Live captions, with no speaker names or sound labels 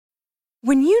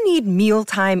When you need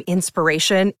mealtime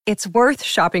inspiration, it's worth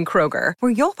shopping Kroger,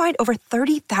 where you'll find over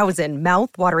 30,000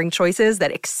 mouth-watering choices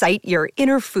that excite your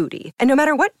inner foodie. And no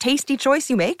matter what tasty choice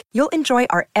you make, you'll enjoy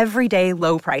our everyday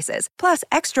low prices, plus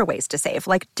extra ways to save,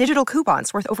 like digital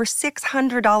coupons worth over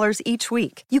 $600 each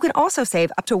week. You can also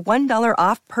save up to $1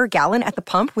 off per gallon at the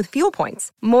pump with fuel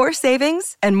points. More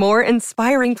savings and more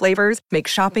inspiring flavors make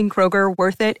shopping Kroger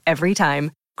worth it every time.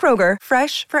 Kroger,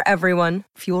 fresh for everyone.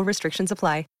 Fuel restrictions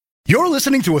apply. You're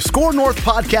listening to a Score North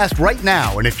podcast right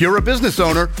now, and if you're a business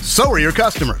owner, so are your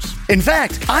customers. In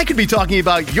fact, I could be talking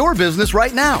about your business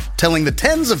right now, telling the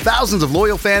tens of thousands of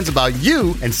loyal fans about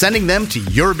you and sending them to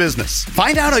your business.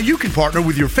 Find out how you can partner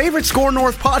with your favorite Score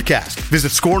North podcast.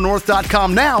 Visit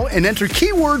scorenorth.com now and enter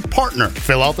keyword partner.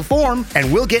 Fill out the form,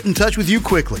 and we'll get in touch with you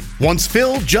quickly. Once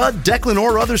Phil, Judd, Declan,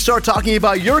 or others start talking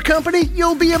about your company,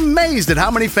 you'll be amazed at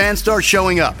how many fans start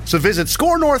showing up. So visit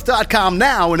scorenorth.com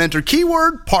now and enter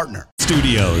keyword partner.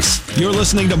 Studios. You're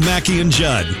listening to Mackey and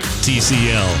Judd.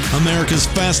 TCL, America's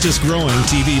fastest growing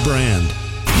TV brand.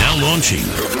 Now launching.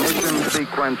 Ignition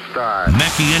sequence start.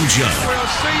 Mackey and Judd. We'll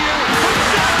see you.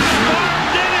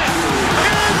 Did it.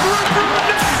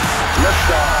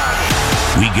 Liftoff.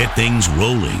 We get things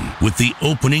rolling with the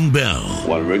opening bell.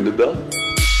 Want to ring the bell?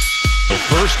 So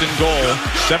first and goal,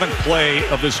 seventh play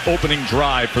of this opening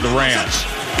drive for the Rams.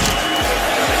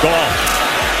 Goal.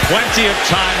 Plenty of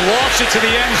time, lofts it to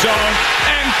the end zone,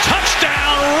 and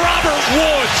touchdown, Robert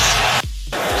Woods.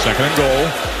 Second and goal.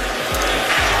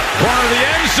 Corner of the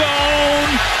end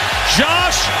zone,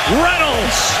 Josh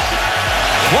Reynolds.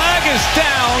 Flag is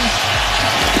down.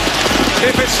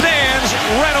 If it stands,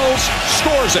 Reynolds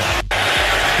scores it.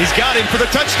 He's got him for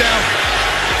the touchdown.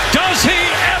 Does he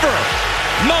ever?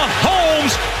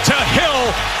 Mahomes to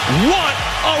Hill. What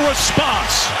a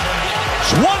response.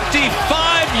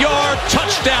 25-yard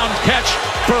touchdown catch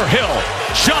for Hill.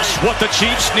 Just what the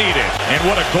Chiefs needed. And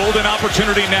what a golden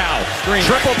opportunity now.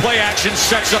 Triple play action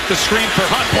sets up the screen for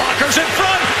Hunt. Blockers in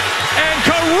front. And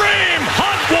Kareem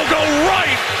Hunt will go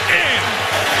right in.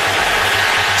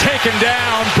 Taken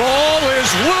down. Ball is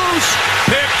loose.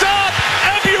 Picked up.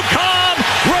 Ebucom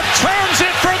returns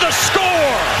it for the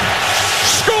score.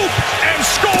 Scoop and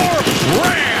score.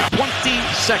 Ram. 20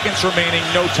 seconds remaining.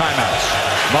 No timeouts.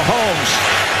 Mahomes.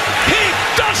 He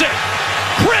does it.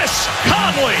 Chris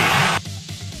Conley.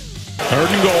 Third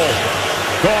and goal.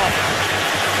 Goff.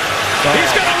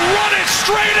 He's going to run it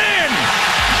straight in.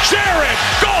 Jared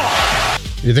Goff.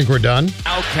 You think we're done?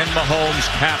 How can Mahomes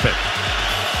cap it?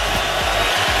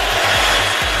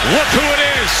 Look who it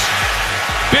is.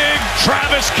 Big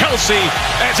Travis Kelce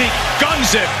as he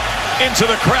guns it into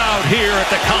the crowd here at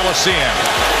the Coliseum.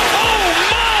 Oh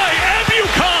my,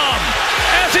 Ebucom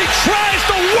as he tries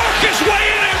to work his way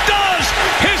in and does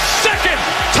his second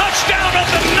touchdown of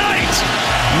the night.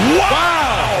 Wow.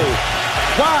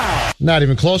 Not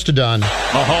even close to done.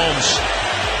 Mahomes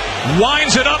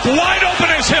winds it up, wide open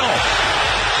as Hill.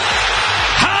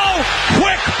 How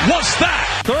quick was that?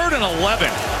 3rd and 11.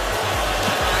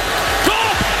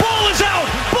 Goff, ball is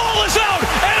out,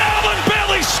 and Alvin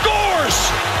Bailey scores.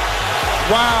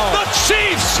 Wow. The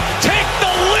Chiefs take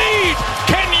the lead.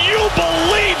 Can you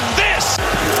believe this?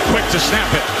 Quick to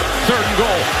snap it. 3rd and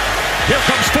goal. Here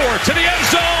comes Ford to the end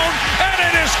zone, and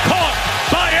it is caught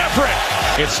by Everett.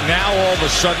 It's now all of a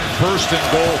sudden 1st and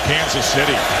goal, Kansas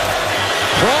City.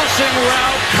 Crossing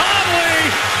route, Conley,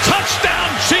 touchdown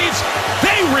Chiefs.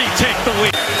 They retake the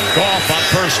lead. Goff on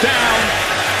 1st down.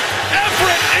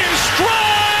 Everett in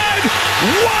stride.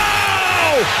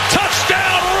 Wow!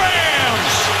 Touchdown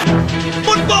Rams.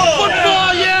 Football,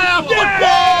 yeah!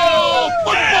 Football!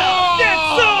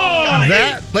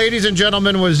 That, ladies and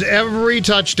gentlemen, was every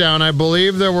touchdown. I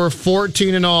believe there were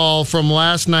 14 in all from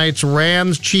last night's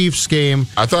Rams-Chiefs game.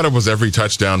 I thought it was every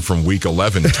touchdown from Week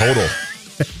 11 total.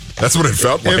 That's what it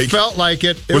felt like. It felt like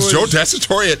it. Was Joe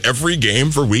Tessitore at every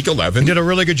game for Week 11? He did a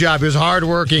really good job. He was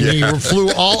hardworking. Yeah. He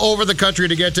flew all over the country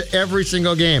to get to every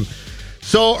single game.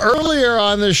 So earlier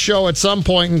on this show, at some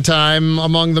point in time,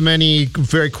 among the many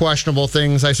very questionable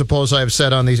things I suppose I've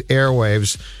said on these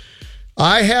airwaves,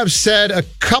 I have said a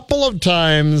couple of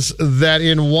times that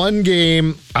in one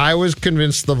game, I was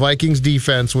convinced the Vikings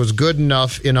defense was good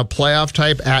enough in a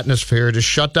playoff-type atmosphere to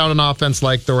shut down an offense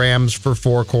like the Rams for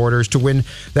 4 quarters to win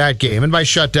that game. And by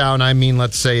shut down, I mean,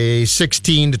 let's say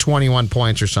 16 to 21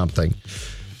 points or something.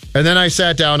 And then I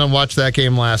sat down and watched that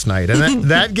game last night. And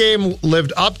that game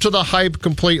lived up to the hype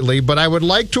completely, but I would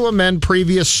like to amend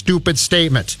previous stupid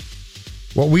statement.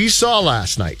 What we saw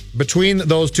last night between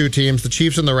those two teams, the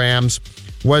Chiefs and the Rams,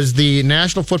 was the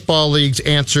National Football League's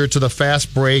answer to the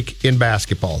fast break in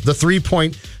basketball, the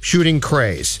three-point shooting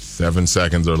craze. 7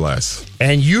 seconds or less.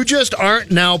 And you just aren't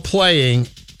now playing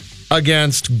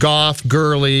against Goff,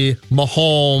 Gurley,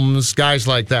 Mahomes, guys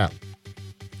like that.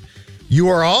 You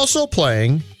are also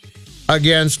playing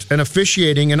against an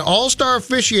all-star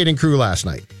officiating crew last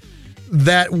night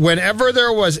that whenever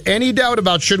there was any doubt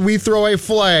about should we throw a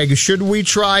flag, should we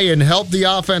try and help the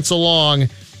offense along,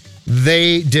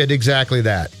 they did exactly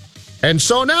that. And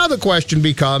so now the question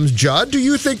becomes, Judd, do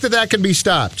you think that can be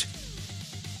stopped?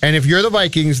 And if you're the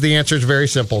Vikings, the answer is very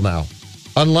simple now.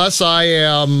 Unless I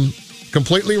am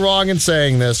completely wrong in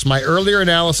saying this, my earlier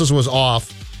analysis was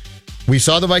off. We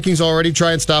saw the Vikings already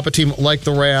try and stop a team like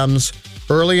the Rams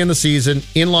early in the season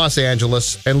in Los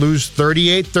Angeles and lose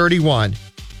 38-31.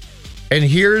 And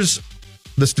here's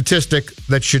the statistic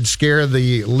that should scare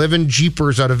the living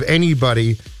jeepers out of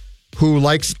anybody who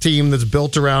likes a team that's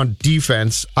built around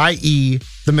defense, i.e.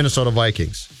 the Minnesota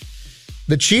Vikings.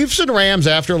 The Chiefs and Rams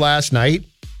after last night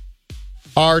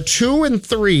are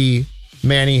 2-3,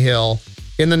 Manny Hill,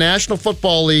 in the National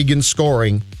Football League in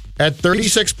scoring at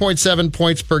 36.7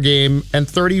 points per game and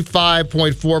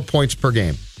 35.4 points per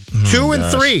game.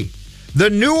 2-3. The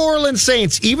New Orleans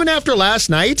Saints, even after last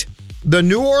night, the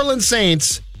New Orleans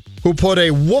Saints, who put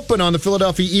a whooping on the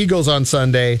Philadelphia Eagles on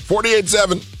Sunday,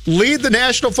 48-7, lead the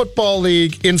National Football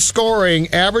League in scoring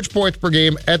average points per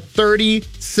game at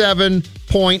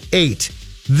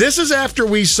 37.8. This is after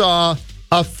we saw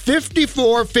a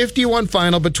 54-51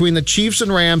 final between the Chiefs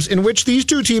and Rams, in which these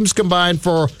two teams combined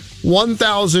for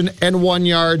 1,001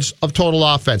 yards of total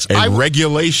offense.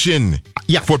 Regulation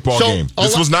football game.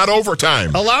 This was not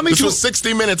overtime. This was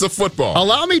 60 minutes of football.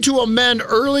 Allow me to amend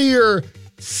earlier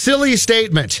silly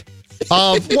statement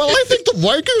of, well, I think the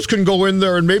Vikings can go in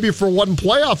there and maybe for one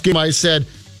playoff game, I said,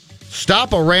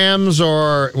 stop a Rams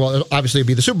or, well, obviously it'd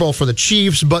be the Super Bowl for the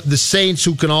Chiefs, but the Saints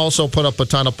who can also put up a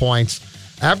ton of points.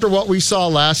 After what we saw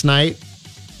last night,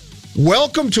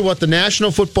 welcome to what the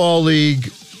National Football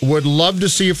League would love to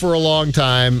see for a long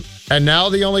time. And now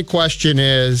the only question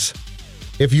is,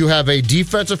 if you have a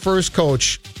defensive first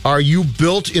coach, are you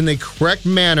built in the correct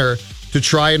manner to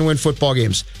try and win football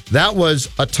games? That was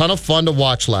a ton of fun to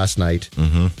watch last night.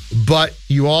 Mm-hmm. But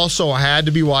you also had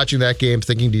to be watching that game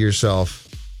thinking to yourself,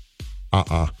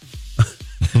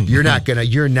 you're not gonna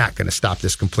stop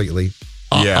this completely.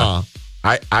 Yeah.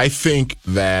 I think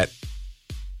that,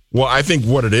 well, I think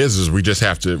what it is we just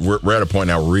have to, we're at a point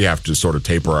now where we have to sort of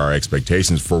taper our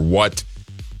expectations for what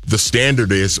the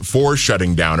standard is for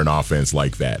shutting down an offense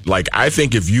like that. Like, I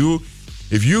think if you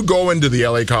go into the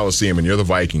LA Coliseum and you're the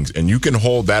Vikings and you can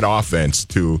hold that offense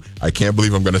to, I can't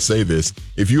believe I'm going to say this,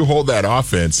 if you hold that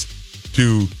offense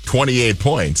to 28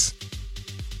 points,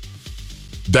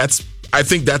 I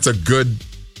think that's a good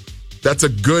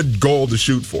goal to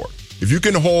shoot for. If you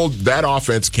can hold that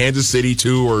offense, Kansas City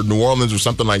 2 or New Orleans or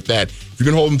something like that, if you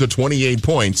can hold them to 28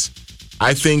 points,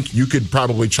 I think you could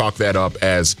probably chalk that up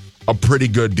as a pretty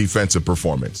good defensive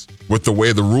performance. With the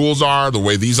way the rules are, the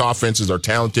way these offenses are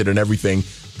talented and everything,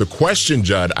 the question,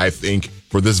 Judd, I think,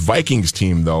 for this Vikings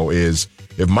team, though, is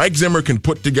if Mike Zimmer can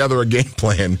put together a game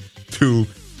plan to,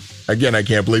 again, I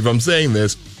can't believe I'm saying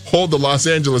this, hold the Los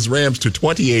Angeles Rams to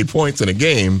 28 points in a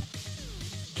game,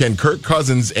 can Kirk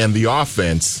Cousins and the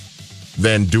offense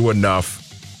then do enough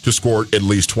to score at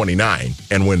least 29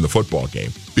 and win the football game?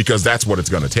 Because that's what it's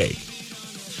going to take.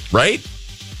 Right?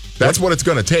 That's what it's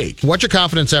going to take. What's your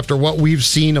confidence after what we've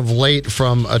seen of late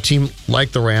from a team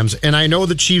like the Rams? And I know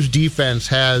the Chiefs' defense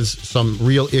has some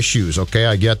real issues, okay?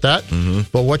 I get that. Mm-hmm.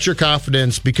 But what's your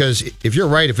confidence? Because if you're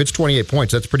right, if it's 28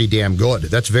 points, that's pretty damn good.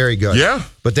 That's very good. Yeah.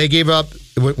 But they gave up,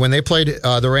 when they played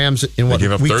the Rams in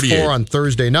week 4 on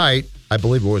Thursday night, I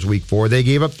believe it was week 4, they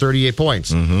gave up 38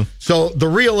 points. Mm-hmm. So the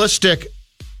realistic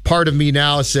part of me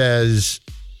now says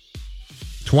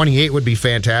 28 would be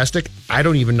fantastic. I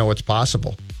don't even know it's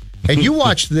possible. And you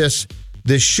watched this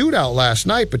shootout last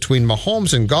night between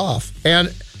Mahomes and Goff, and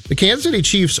the Kansas City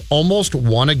Chiefs almost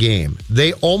won a game.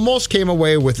 They almost came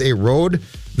away with a road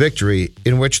victory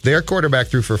in which their quarterback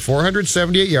threw for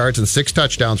 478 yards and 6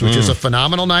 touchdowns, which is a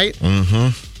phenomenal night.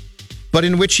 Mm-hmm. But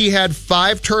in which he had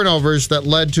 5 turnovers that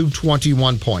led to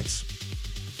 21 points.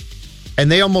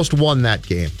 And they almost won that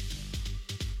game.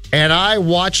 And I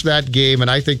watched that game,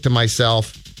 and I think to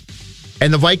myself,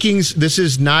 and the Vikings, this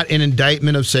is not an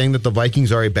indictment of saying that the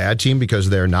Vikings are a bad team, because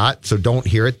they're not, so don't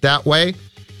hear it that way.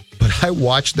 But I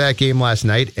watched that game last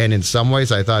night, and in some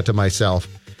ways I thought to myself,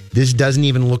 this doesn't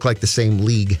even look like the same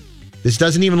league. This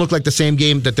doesn't even look like the same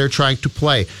game that they're trying to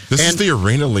play. This is the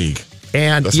Arena League.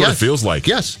 And that's what it feels like.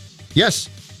 Yes.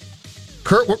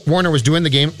 Kurt Warner was doing the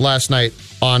game last night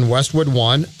on Westwood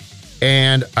 1,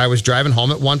 and I was driving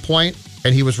home at one point,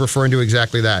 and he was referring to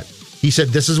exactly that. He said,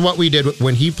 this is what we did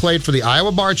when he played for the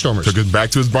Iowa Barnstormers. Took us back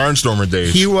to his Barnstormer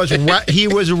days. He was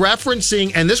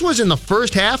referencing, and this was in the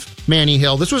first half, Manny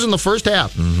Hill. This was in the first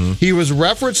half. Mm-hmm. He was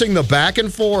referencing the back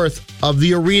and forth of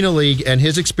the Arena League and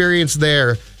his experience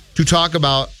there to talk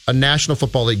about a National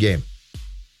Football League game.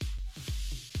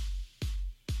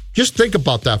 Just think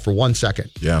about that for 1 second.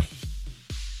 Yeah.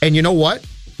 And you know what?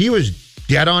 He was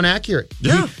dead on accurate.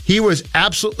 Yeah. He was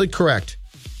absolutely correct.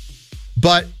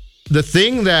 But the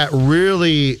thing that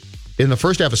really, in the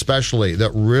first half especially,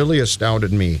 that really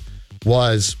astounded me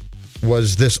was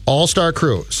this all-star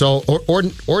crew. So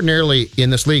ordinarily in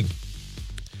this league,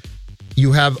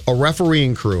 you have a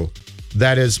refereeing crew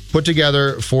that is put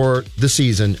together for the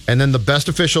season, and then the best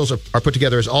officials are put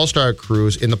together as all-star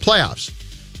crews in the playoffs.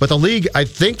 But the league, I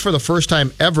think for the first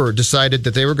time ever, decided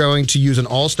that they were going to use an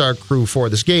all-star crew for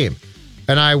this game.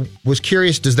 And I was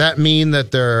curious, does that mean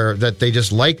that they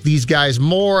just like these guys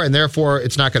more and therefore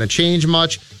it's not going to change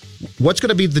much? What's going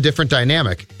to be the different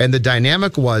dynamic? And the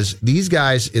dynamic was these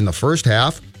guys in the first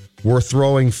half were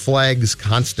throwing flags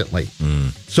constantly.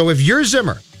 So if you're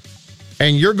Zimmer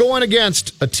and you're going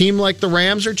against a team like the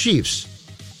Rams or Chiefs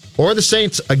or the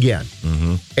Saints again,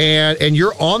 and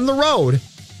you're on the road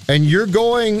and you're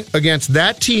going against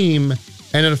that team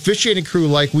and an officiating crew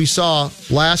like we saw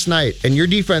last night, and your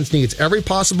defense needs every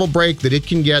possible break that it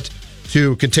can get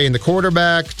to contain the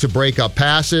quarterback, to break up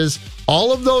passes,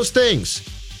 all of those things,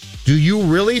 do you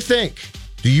really think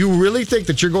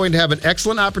that you're going to have an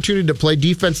excellent opportunity to play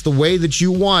defense the way that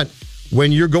you want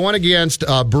when you're going against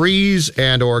Breeze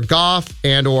and or Goff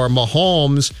and or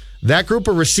Mahomes, that group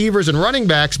of receivers and running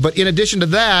backs, but in addition to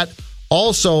that,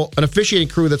 also an officiating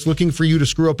crew that's looking for you to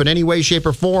screw up in any way, shape,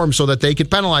 or form so that they can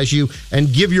penalize you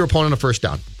and give your opponent a first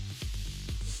down?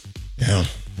 Yeah.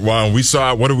 Well,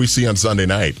 what did we see on Sunday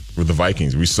night with the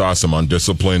Vikings? We saw some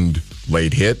undisciplined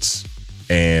late hits,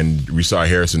 and we saw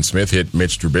Harrison Smith hit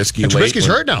Mitch Trubisky. And Trubisky's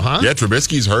hurt now, huh? Yeah,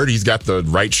 Trubisky's hurt. He's got the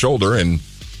right shoulder, and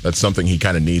that's something he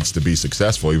kind of needs to be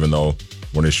successful, even though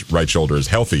when his right shoulder is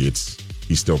healthy,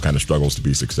 he still kind of struggles to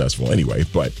be successful anyway.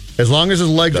 But as long as his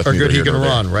legs are good, he can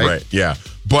run, right? Right. Yeah.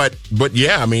 But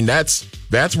yeah, I mean that's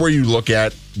where you look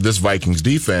at this Vikings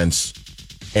defense,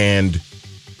 and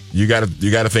you got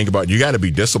to think about, you got to be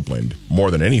disciplined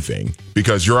more than anything,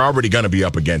 because you're already going to be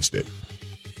up against it,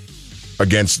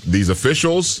 against these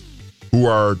officials who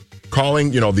are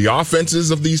calling, the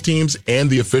offenses of these teams and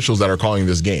the officials that are calling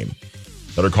this game,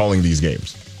 that are calling these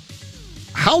games.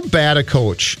 How bad a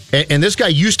coach, and this guy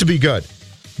used to be good,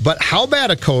 but how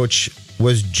bad a coach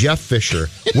was Jeff Fisher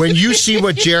when you see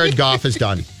what Jared Goff has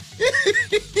done?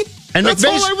 And that's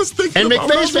all I was thinking about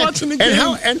when I was watching the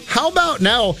game. And how about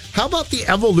now? How about the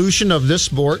evolution of this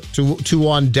sport to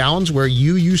on downs where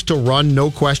you used to run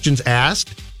no questions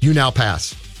asked, you now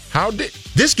pass?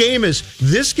 This game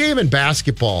in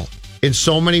basketball in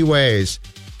so many ways?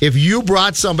 If you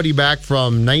brought somebody back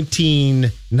from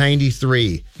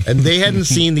 1993 and they hadn't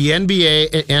seen the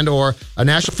NBA and or a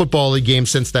National Football League game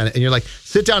since then, and you're like,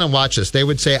 sit down and watch this, they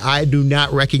would say, I do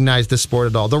not recognize this sport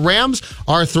at all. The Rams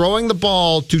are throwing the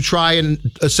ball to try and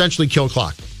essentially kill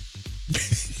clock.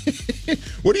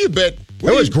 What do you bet?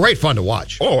 It was great fun to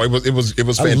watch. Oh, it was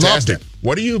fantastic. I loved it.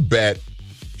 What do you bet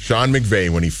Sean McVay,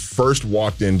 when he first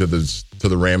walked into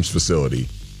the Rams facility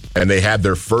and they had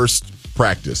their first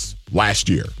practice last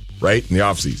year, right, in the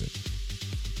offseason,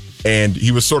 and he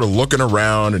was sort of looking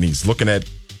around, and he's looking at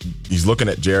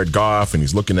Jared Goff, and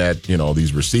he's looking at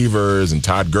these receivers and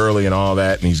Todd Gurley and all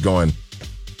that, and he's going,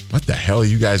 what the hell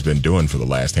have you guys been doing for the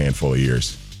last handful of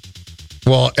years?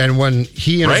 Well, and when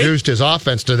he introduced his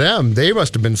offense to them, they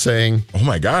must have been saying, oh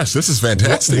my gosh, this is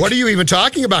fantastic. What are you even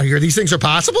talking about here? These things are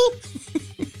possible?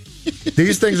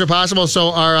 These things are possible.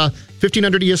 So our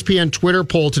 1500 ESPN Twitter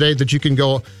poll today that you can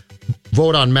go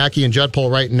vote on, Mackey and Judd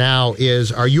poll right now,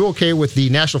 is, are you okay with the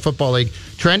National Football League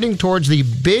trending towards the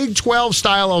Big 12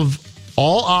 style of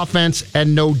all offense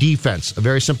and no defense? A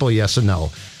very simple yes and no.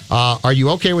 Are you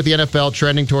okay with the NFL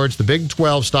trending towards the Big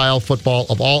 12 style football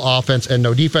of all offense and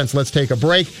no defense? Let's take a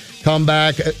break. Come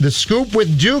back. The Scoop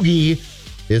with Doogie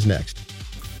is next.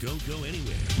 Don't go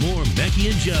anywhere. More Mackey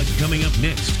and Judd coming up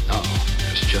next. Oh,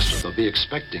 it's just what they'll be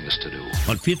expecting us to do.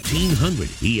 On 1500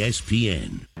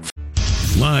 ESPN.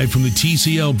 Live from the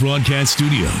TCL broadcast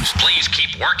studios. Please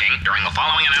keep working during the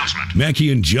following announcement.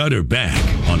 Mackey and Judd are back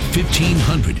on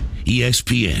 1500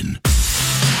 ESPN.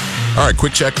 All right,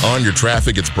 quick check on your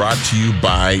traffic. It's brought to you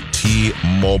by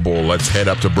T-Mobile. Let's head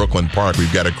up to Brooklyn Park.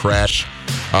 We've got a crash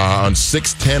on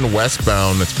 610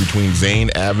 westbound. That's between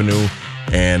Zane Avenue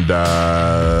and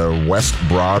West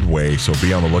Broadway. So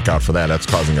be on the lookout for that. That's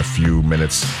causing a few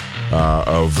minutes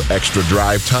of extra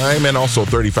drive time. And also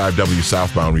 35W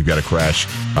southbound, we've got a crash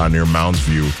near Mounds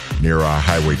View, near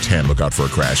Highway 10. Look out for a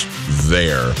crash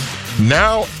there.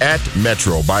 Now at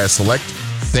Metro, buy a select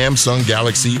Samsung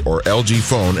Galaxy or LG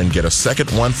phone and get a second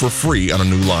one for free on a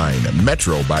new line.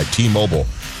 Metro by T-Mobile.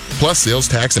 Plus sales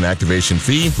tax and activation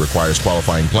fee. Requires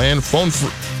qualifying plan.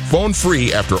 Phone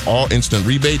free after all instant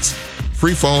rebates.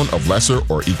 Free phone of lesser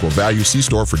or equal value. See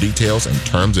store for details and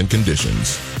terms and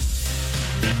conditions.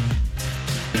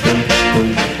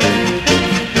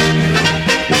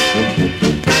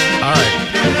 All right.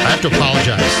 I have to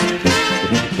apologize.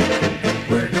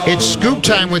 It's scoop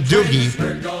time with Doogie,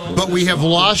 but we have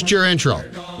lost your intro.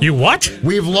 You what?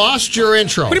 We've lost your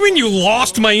intro. What do you mean you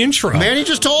lost my intro? Manny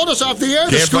just told us off the air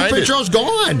the scoop intro's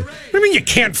gone. What do you mean you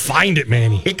can't find it,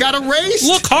 Manny? It got erased.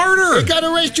 Look harder. It got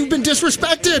erased. You've been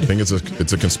disrespected. I think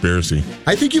it's a conspiracy.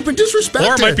 I think you've been disrespected.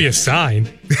 Or it might be a sign.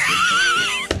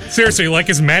 Seriously, like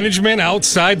is management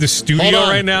outside the studio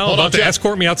right now about to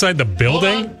escort me outside the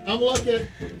building? I'm looking.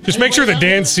 Just make sure that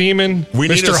Dan Seaman,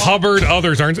 Mr. Hubbard,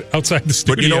 others aren't outside the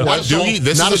studio. But you know what, Doogie?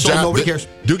 This is a job. Nobody cares.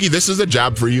 Doogie, this is a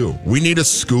job for you. We need a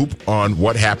scoop on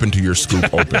what happened to your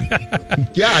scoop open.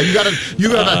 Yeah, you got to.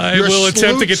 I will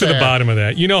attempt to get to the bottom of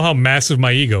that. You know how massive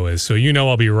my ego is, so you know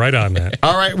I'll be right on that.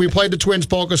 All right, we played the Twins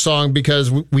polka song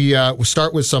because we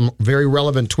start with some very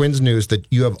relevant Twins news that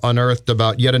you have unearthed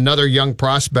about yet another young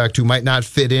prospect who might not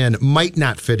fit in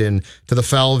to the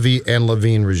Falvey and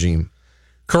Levine regime.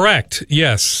 Correct.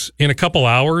 Yes. In a couple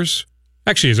hours,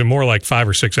 actually, is it more like 5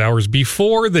 or 6 hours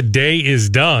before the day is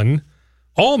done,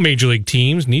 all major league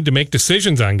teams need to make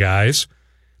decisions on guys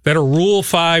that are Rule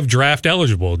 5 draft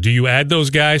eligible. Do you add those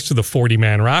guys to the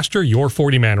 40-man roster, your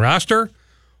 40-man roster,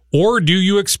 or do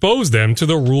you expose them to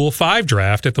the Rule 5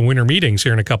 draft at the winter meetings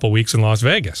here in a couple weeks in Las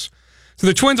Vegas? So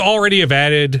the Twins already have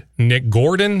added Nick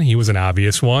Gordon. He was an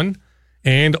obvious one.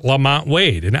 And Lamont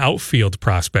Wade, an outfield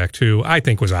prospect who I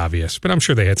think was obvious, but I'm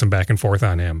sure they had some back and forth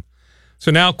on him. So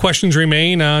now questions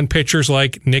remain on pitchers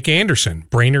like Nick Anderson,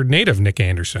 Brainerd native Nick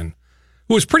Anderson,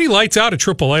 who was pretty lights out at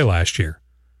AAA last year,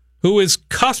 who is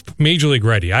cusp Major League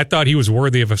ready. I thought he was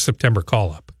worthy of a September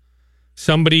call-up.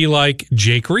 Somebody like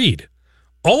Jake Reed.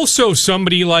 Also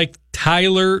somebody like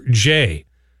Tyler Jay,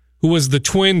 who was the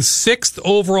Twins' 6th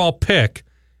overall pick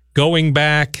going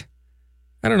back,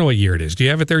 I don't know what year it is. Do you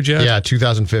have it there, Jeff? Yeah,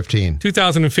 2015.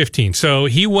 2015. So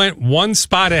he went one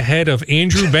spot ahead of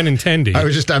Andrew Benintendi.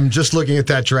 I'm just looking at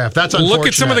that draft. That's unfortunate. Look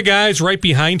at some of the guys right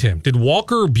behind him. Did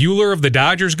Walker Buehler of the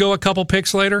Dodgers go a couple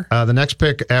picks later? The next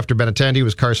pick after Benintendi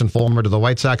was Carson Fulmer to the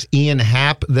White Sox. Ian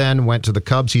Happ then went to the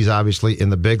Cubs. He's obviously in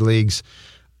the big leagues.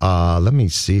 Let me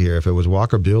see here. If it was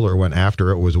Walker Buehler went after,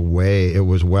 it was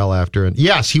well after. And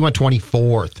yes, he went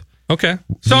 24th. Okay.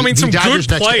 So, I mean, some good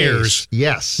players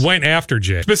yes. went after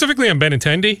Jay. Specifically on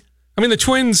Benintendi. I mean, the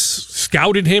Twins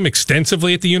scouted him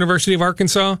extensively at the University of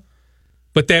Arkansas,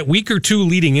 but that week or two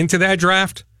leading into that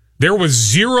draft, there was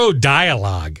zero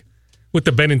dialogue with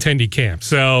the Benintendi camp.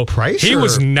 So he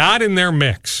was not in their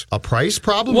mix. A price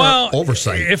problem or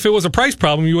oversight? If it was a price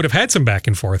problem, you would have had some back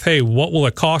and forth. Hey, what will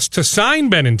it cost to sign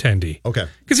Benintendi? Okay.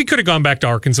 Because he could have gone back to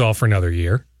Arkansas for another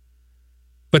year.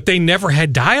 But they never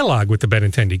had dialogue with the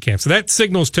Benintendi camp. So that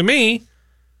signals to me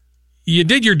you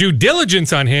did your due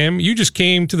diligence on him. You just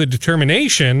came to the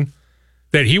determination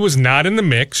that he was not in the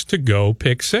mix to go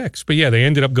pick 6. But yeah, they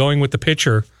ended up going with the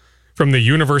pitcher from the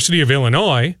University of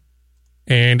Illinois,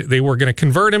 and they were going to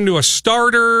convert him to a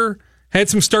starter, had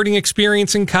some starting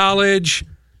experience in college,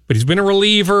 but he's been a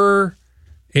reliever.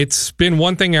 It's been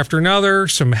one thing after another,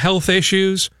 some health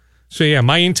issues. So yeah,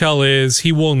 my intel is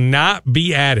he will not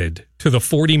be added to the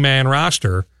 40-man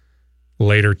roster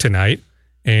later tonight,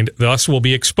 and thus will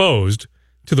be exposed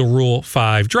to the Rule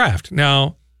 5 draft.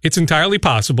 Now, it's entirely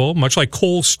possible, much like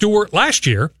Cole Stewart last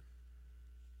year,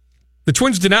 the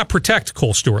Twins did not protect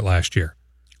Cole Stewart last year.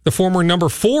 The former number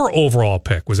 4 overall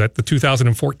pick was at the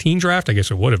 2014 draft. I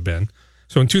guess it would have been.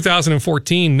 So in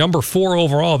 2014, number 4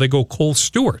 overall, they go Cole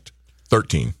Stewart.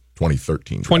 2013.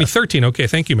 Draft. 2013. Okay,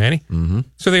 thank you, Manny. Mm-hmm.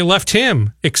 So they left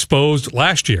him exposed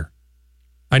last year.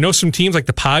 I know some teams like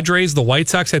the Padres, the White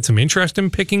Sox had some interest in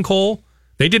picking Cole.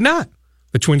 They did not.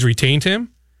 The Twins retained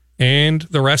him, and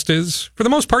the rest is, for the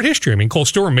most part, history. I mean, Cole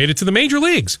Stewart made it to the major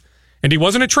leagues, and he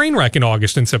wasn't a train wreck in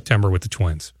August and September with the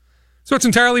Twins. So it's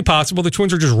entirely possible the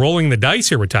Twins are just rolling the dice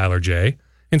here with Tyler Jay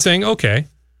and saying, okay,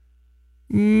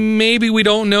 maybe we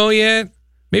don't know yet.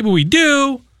 Maybe we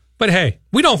do, but hey,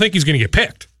 we don't think he's going to get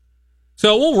picked.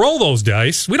 So we'll roll those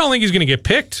dice. We don't think he's going to get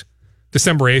picked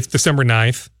December 8th, December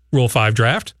 9th, Rule 5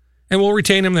 draft, and we'll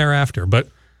retain him thereafter. But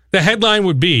The headline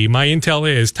would be, my intel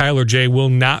is Tyler Jay will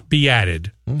not be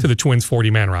added to the Twins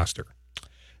 40-man roster.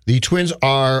 The Twins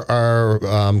are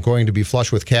going to be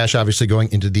flush with cash, obviously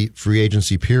going into the free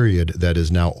agency period that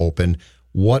is now open.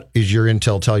 What is your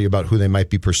intel tell you about who they might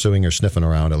be pursuing or sniffing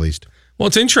around at least? Well,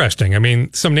 it's interesting. I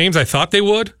mean, some names I thought they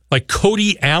would, like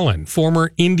Cody Allen,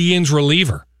 former Indians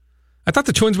reliever. I thought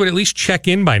the Twins would at least check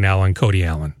in by now on Cody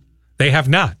Allen. They have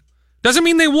not. Doesn't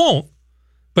mean they won't,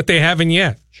 but they haven't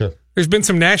yet. Sure. There's been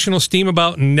some national steam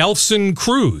about Nelson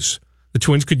Cruz. The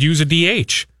Twins could use a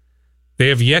DH. They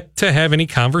have yet to have any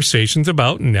conversations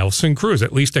about Nelson Cruz,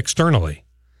 at least externally.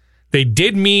 They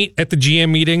did meet at the GM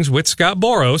meetings with Scott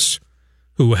Boras,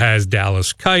 who has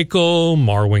Dallas Keuchel,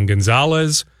 Marwin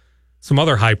Gonzalez, some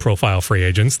other high-profile free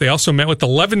agents. They also met with the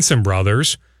Levinson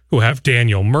brothers, who have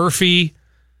Daniel Murphy,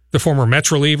 the former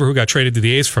Mets reliever who got traded to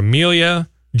the A's from Amelia,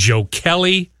 Joe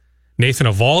Kelly, Nathan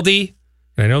Eovaldi.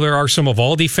 And I know there are some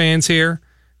Eovaldi fans here.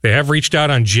 They have reached out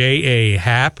on J.A.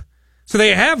 Happ. So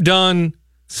they have done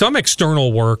some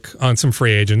external work on some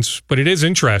free agents, but it is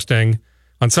interesting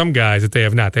on some guys that they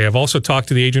have not. They have also talked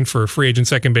to the agent for free agent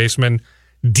second baseman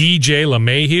DJ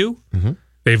LeMahieu. Mm-hmm.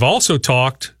 They've also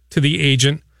talked to the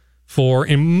agent for,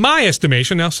 in my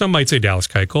estimation, now some might say Dallas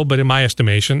Keuchel, but in my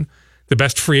estimation, the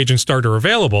best free agent starter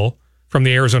available from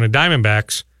the Arizona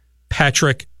Diamondbacks,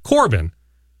 Patrick Corbin.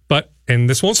 But, and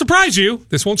this won't surprise you,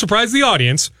 this won't surprise the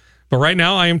audience, but right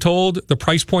now I am told the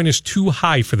price point is too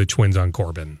high for the Twins on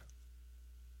Corbin.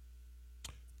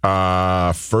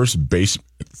 First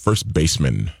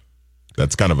baseman.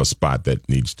 That's kind of a spot that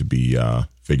needs to be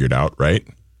figured out, right?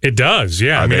 It does,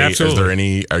 yeah.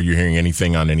 Absolutely. Are you hearing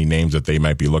anything on any names that they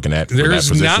might be looking at for that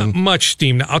position? There's not much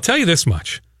steam. I'll tell you this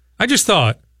much. I just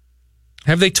thought,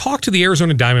 have they talked to the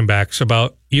Arizona Diamondbacks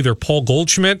about either Paul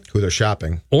Goldschmidt, who they're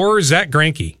shopping, or Zach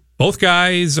Greinke? Both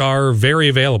guys are very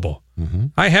available. Mm-hmm.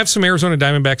 I have some Arizona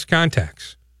Diamondbacks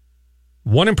contacts.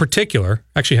 One in particular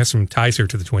actually has some ties here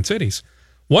to the Twin Cities.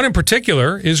 One in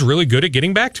particular is really good at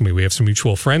getting back to me. We have some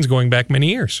mutual friends going back many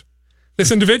years.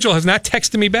 This individual has not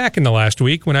texted me back in the last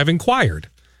week when I've inquired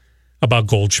about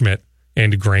Goldschmidt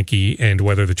and Greinke and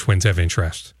whether the Twins have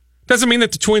interest. Doesn't mean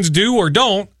that the Twins do or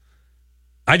don't.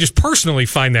 I just personally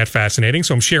find that fascinating,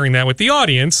 so I'm sharing that with the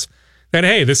audience, that,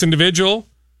 hey, this individual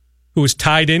who is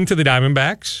tied into the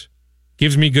Diamondbacks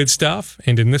gives me good stuff,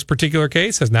 and in this particular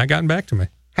case has not gotten back to me.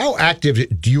 How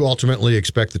active do you ultimately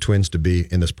expect the Twins to be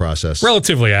in this process?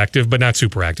 Relatively active, but not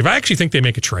super active. I actually think they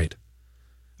make a trade.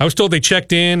 I was told they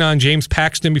checked in on James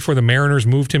Paxton before the Mariners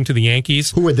moved him to the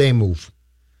Yankees. Who would they move,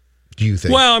 do you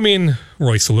think? Well, I mean,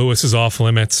 Royce Lewis is off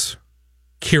limits.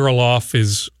 Kirilloff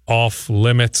is off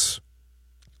limits.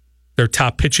 Their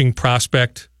top pitching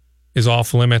prospect is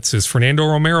off limits. Is Fernando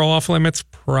Romero off limits?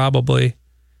 Probably.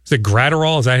 Is it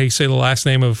Gratterall? Is that how you say the last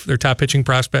name of their top pitching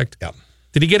prospect? Yeah.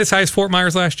 Did he get as high as Fort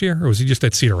Myers last year, or was he just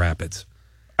at Cedar Rapids?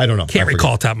 I don't know. Can't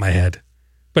recall top of my head.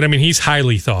 But, I mean, he's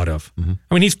highly thought of. Mm-hmm.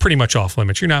 I mean, he's pretty much off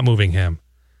limits. You're not moving him.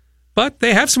 But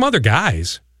they have some other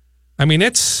guys. I mean, I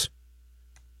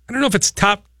don't know if it's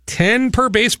top 10 per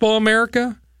Baseball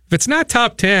America. If it's not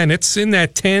top 10, it's in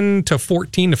that 10 to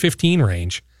 14 to 15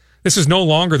 range. This is no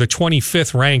longer the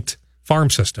 25th ranked farm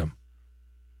system.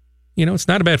 You know, it's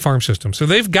not a bad farm system. So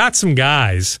they've got some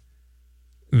guys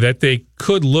that they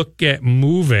could look at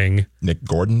moving. Nick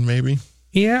Gordon, maybe?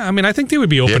 Yeah, I mean, I think they would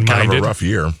be open-minded. He had kind of a rough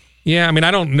year. Yeah, I mean, I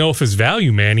don't know if his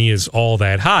value, Manny, is all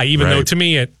that high, even though to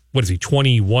me, at, what is he,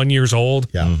 21 years old?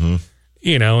 Yeah. Mm-hmm.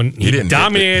 You know, and he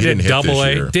dominated at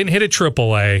Double-A, didn't hit at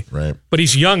Triple-A, right? But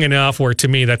he's young enough where, to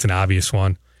me, that's an obvious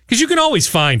one. Because you can always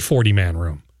find 40-man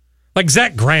room. Like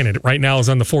Zach Granite right now is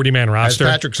on the 40-man roster.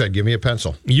 As Patrick said, give me a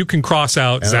pencil. You can cross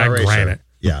out Zach Granite.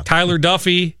 Yeah. Tyler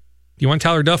Duffy. Do you want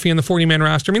Tyler Duffy in the 40-man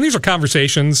roster? I mean, these are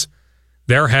conversations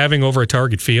they're having over a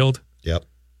Target Field. Yep.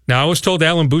 Now, I was told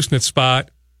Alan Bushnet's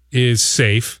spot is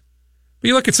safe. But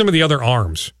you look at some of the other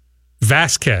arms.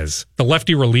 Vasquez, the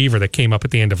lefty reliever that came up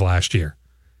at the end of last year.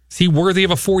 Is he worthy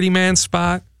of a 40-man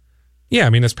spot? Yeah, I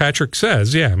mean, as Patrick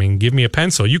says, yeah, I mean, give me a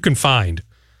pencil. You can find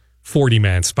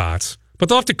 40-man spots. But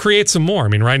they'll have to create some more. I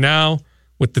mean, right now,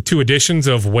 with the two additions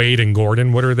of Wade and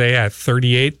Gordon, what are they at,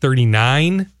 38,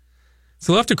 39?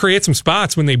 So they'll have to create some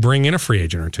spots when they bring in a free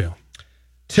agent or two.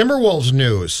 Timberwolves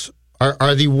news.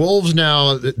 Are the Wolves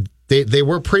now, they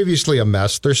were previously a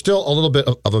mess. They're still a little bit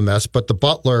of a mess, but the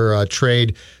Butler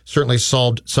trade certainly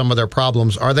solved some of their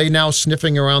problems. Are they now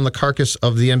sniffing around the carcass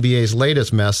of the NBA's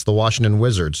latest mess, the Washington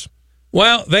Wizards?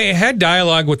 Well, they had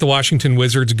dialogue with the Washington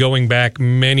Wizards going back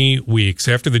many weeks.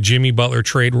 After the Jimmy Butler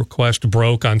trade request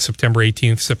broke on September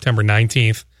 18th, September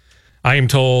 19th, I am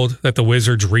told that the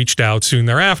Wizards reached out soon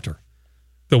thereafter.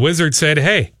 The Wizards said,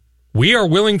 hey, we are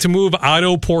willing to move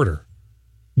Otto Porter.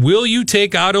 will you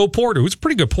take Otto Porter, who's a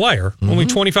pretty good player, only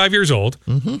 25 years old,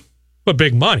 but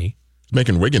big money? He's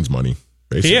making Wiggins money,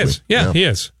 basically. He is. Yeah, he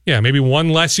is. Yeah, maybe one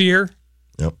less year.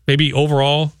 Yep. Maybe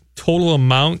overall total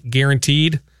amount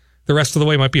guaranteed the rest of the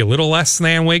way might be a little less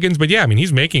than Wiggins. But yeah, I mean,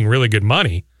 he's making really good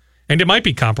money. And it might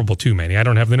be comparable to Manny. I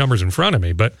don't have the numbers in front of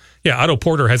me. But yeah, Otto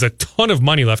Porter has a ton of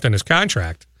money left on his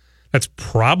contract. That's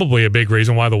probably a big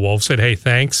reason why the Wolves said, hey,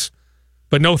 thanks,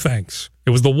 but no thanks. It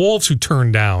was the Wolves who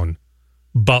turned down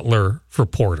Butler for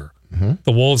Porter.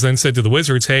 The Wolves then said to the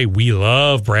Wizards, hey, we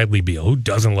love Bradley Beal. Who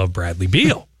doesn't love Bradley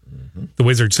Beal? The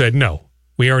Wizards said, no,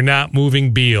 we are not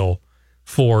moving Beal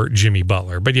for Jimmy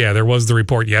Butler. But yeah, there was the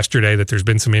report yesterday that there's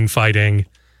been some infighting,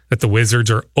 that the Wizards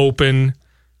are open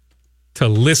to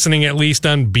listening at least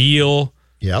on Beal,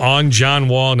 on John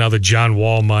Wall. Now the John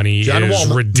Wall money is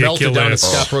ridiculous. Melted down at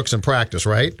Scott Brooks in practice,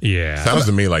 right? Yeah. Sounds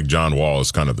to me like John Wall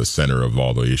is kind of the center of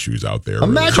all the issues out there.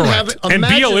 Imagine and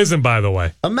Beal isn't, by the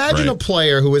way. Imagine a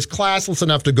player who is classless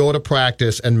enough to go to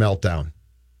practice and melt down.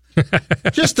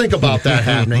 Just think about that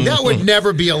happening. That would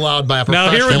never be allowed by a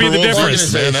professional Now, here would be the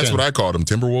difference. Man, that's what I called him,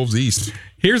 Timberwolves East.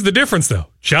 Here's the difference, though.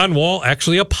 John Wall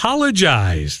actually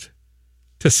apologized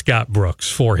to Scott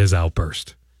Brooks for his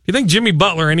outburst. You think Jimmy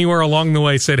Butler anywhere along the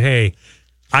way said, hey,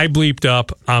 I bleeped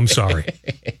up, I'm sorry?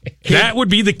 That would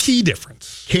be the key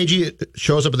difference. KG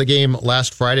shows up at the game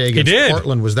last Friday against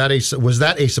Portland. Was that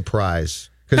a surprise?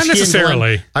 Not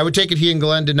necessarily. I would take it he and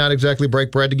Glenn did not exactly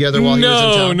break bread together while he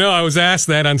was in town. No, I was asked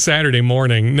that on Saturday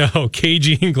morning. No,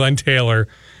 KG and Glenn Taylor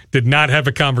did not have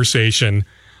a conversation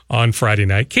on Friday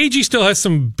night. KG still has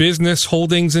some business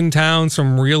holdings in town,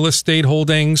 some real estate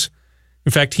holdings.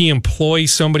 In fact, he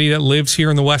employs somebody that lives here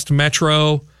in the West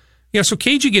Metro. So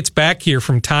KG gets back here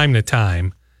from time to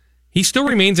time. He still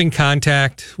remains in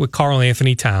contact with Karl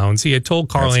Anthony Towns. He had told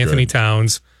Karl Anthony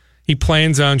Towns he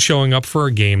plans on showing up for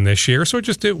a game this year. So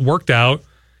it worked out,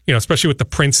 especially with the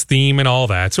Prince theme and all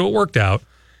that. So it worked out.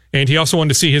 And he also wanted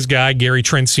to see his guy, Gary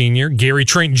Trent Sr., Gary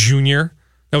Trent Jr.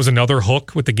 That was another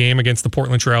hook with the game against the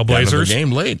Portland Trail Blazers. Got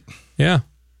game late. Yeah.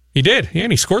 He did. Yeah,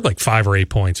 and he scored like 5 or 8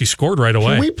 points. He scored right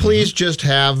away. Can we please just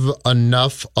have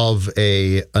enough of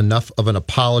an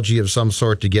apology of some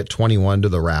sort to get 21 to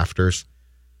the rafters?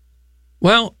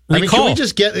 Well, can we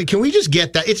just get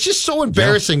that? It's just so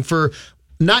embarrassing for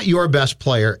not your best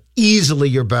player, easily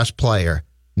your best player,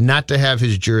 not to have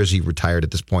his jersey retired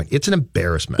at this point. It's an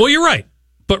embarrassment. Well, you're right.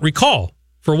 But recall,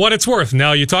 for what it's worth,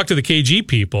 now you talk to the KG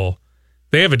people,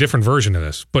 they have a different version of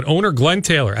this. But owner Glenn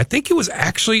Taylor, I think it was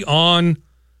actually on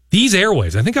these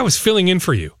airwaves. I think I was filling in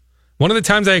for you. One of the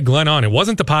times I had Glenn on, it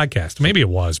wasn't the podcast. Maybe it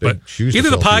was, but either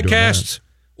the podcast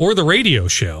or the radio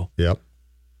show. Yep.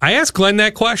 I asked Glenn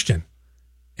that question.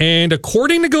 And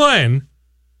according to Glenn,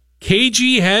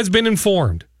 KG has been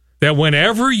informed that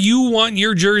whenever you want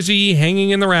your jersey hanging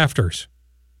in the rafters,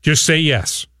 just say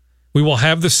yes. We will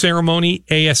have the ceremony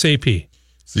ASAP.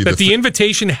 The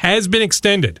invitation has been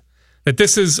extended, that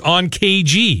this is on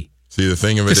KG. See, the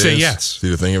thing of it say yes. See,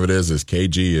 the thing of it is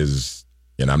KG is,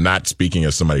 and I'm not speaking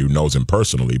as somebody who knows him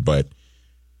personally, but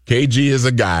KG is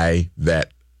a guy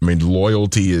that,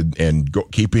 loyalty and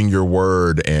keeping your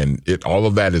word and all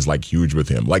of that is like huge with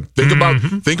him. Like think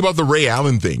about the Ray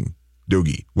Allen thing,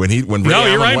 Doogie. When Ray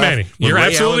Allen you're right, left, Manny. You're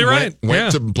absolutely right.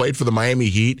 Played for the Miami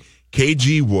Heat.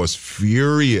 KG was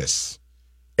furious.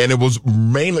 And it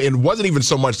wasn't even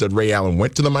so much that Ray Allen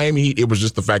went to the Miami Heat. It was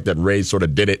just the fact that Ray sort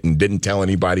of did it and didn't tell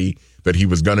anybody that he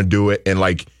was going to do it. And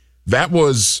that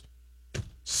was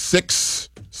six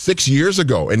years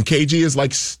ago. And KG is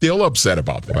still upset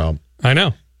about that. Well, I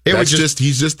know. He's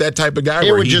just that type of guy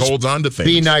where he holds on to things.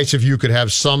 Be nice if you could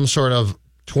have some sort of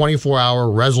 24-hour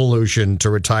resolution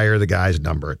to retire the guy's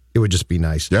number. It would just be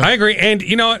nice. Yeah. I agree. And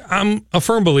you know what? I'm a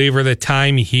firm believer that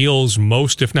time heals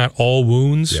most, if not all,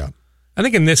 wounds. Yeah. I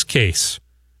think in this case,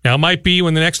 now it might be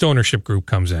when the next ownership group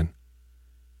comes in.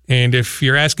 And if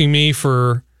you're asking me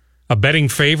for a betting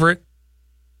favorite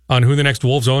on who the next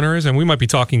Wolves owner is, and we might be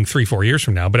talking 3-4 years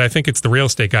from now, but I think it's the real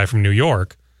estate guy from New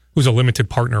York who's a limited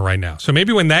partner right now. So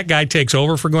maybe when that guy takes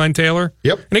over for Glenn Taylor,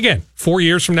 and again, 4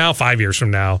 years from now, 5 years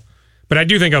from now, but I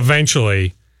do think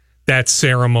eventually that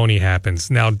ceremony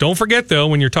happens. Now, don't forget, though,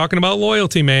 when you're talking about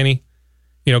loyalty, Manny,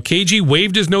 KG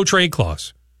waived his no-trade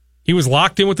clause. He was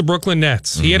locked in with the Brooklyn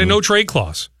Nets. He had a no-trade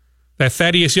clause, that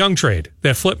Thaddeus Young trade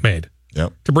that Flip made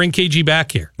to bring KG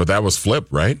back here. But that was Flip,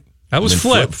 right? That was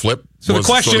Flip. Flip so was the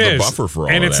question sort of is, the buffer for all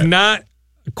and of it's that. not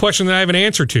a question that I have an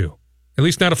answer to, at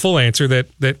least not a full answer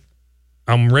that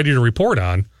I'm ready to report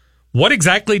on. What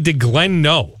exactly did Glenn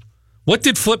know? What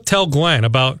did Flip tell Glenn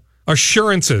about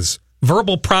assurances,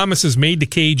 verbal promises made to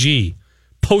KG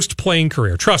post-playing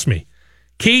career? Trust me,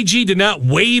 KG did not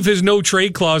waive his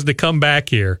no-trade clause to come back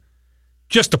here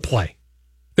just to play.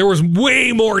 There was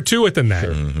way more to it than that.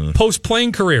 Sure. Mm-hmm.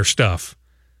 Post-playing career stuff.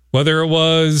 Whether it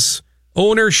was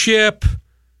ownership,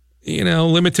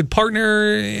 limited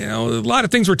partner, a lot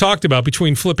of things were talked about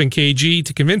between Flip and KG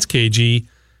to convince KG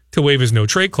to waive his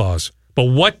no-trade clause. But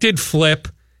what did Flip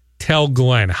tell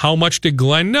Glenn? How much did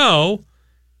Glenn know?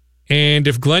 And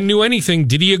if Glenn knew anything,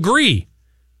 did he agree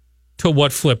to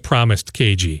what Flip promised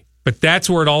KG? But that's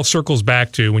where it all circles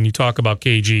back to when you talk about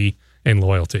KG and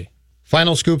loyalty.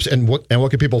 Final scoops, and what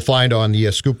can people find on the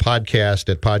Scoop podcast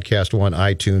at Podcast One,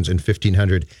 iTunes, and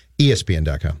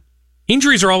 1500ESPN.com?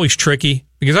 Injuries are always tricky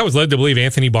because I was led to believe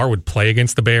Anthony Barr would play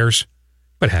against the Bears.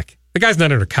 But heck, the guy's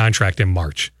not under contract in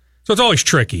March. So it's always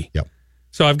tricky. Yep.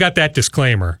 So I've got that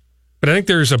disclaimer. But I think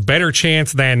there's a better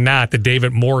chance than not that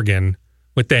David Morgan,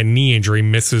 with that knee injury,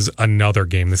 misses another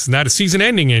game. This is not a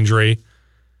season-ending injury,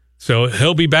 so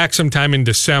he'll be back sometime in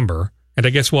December. And I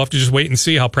guess we'll have to just wait and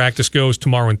see how practice goes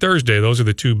tomorrow and Thursday. Those are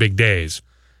the two big days.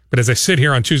 But as I sit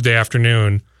here on Tuesday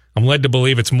afternoon, I'm led to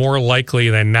believe it's more likely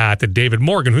than not that David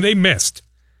Morgan, who they missed.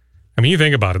 I mean, you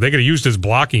think about it. They could have used his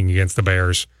blocking against the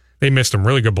Bears. They missed him.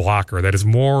 Really good blocker. That is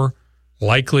more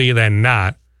likely than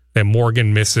not that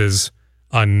Morgan misses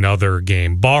another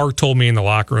game. Barr told me in the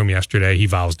locker room yesterday he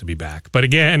vows to be back. But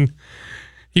again,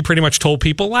 he pretty much told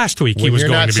people last week he was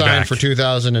going to be back. When you're not signed for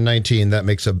 2019, that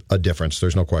makes a difference.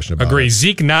 There's no question about it. Agree.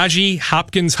 Zeke Naji,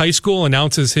 Hopkins High School,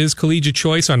 announces his collegiate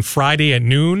choice on Friday at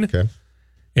noon. Okay.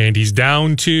 And he's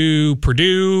down to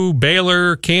Purdue,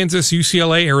 Baylor, Kansas,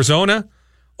 UCLA, Arizona.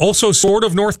 Also sort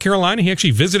of North Carolina. He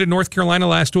actually visited North Carolina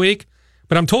last week.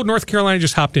 But I'm told North Carolina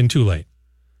just hopped in too late.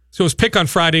 So his pick on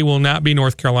Friday will not be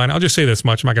North Carolina. I'll just say this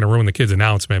much. I'm not going to ruin the kid's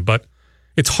announcement, but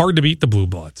it's hard to beat the Blue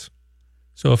Bloods.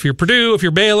 So if you're Purdue, if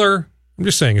you're Baylor, I'm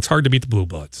just saying it's hard to beat the Blue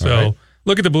Bloods. So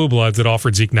look at the Blue Bloods that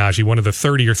offered Zeke Naji, one of the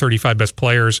 30 or 35 best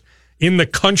players in the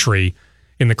country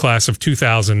in the class of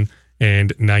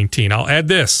 2019. I'll add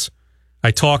this.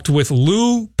 I talked with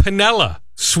Lou Piniella,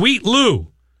 Sweet Lou,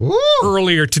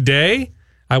 earlier today.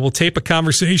 I will tape a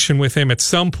conversation with him at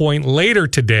some point later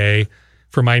today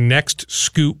for my next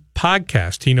Scoop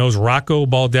podcast. He knows Rocco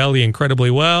Baldelli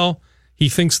incredibly well. He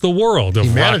thinks the world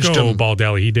of Rocco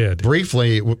Baldelli. He did.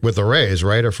 Briefly with the Rays,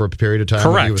 right? Or for a period of time.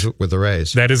 Correct. He was with the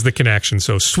Rays. That is the connection.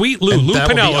 So Sweet Lou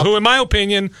Piniella, who in my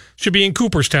opinion should be in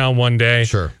Cooperstown one day.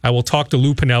 Sure. I will talk to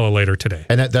Lou Piniella later today.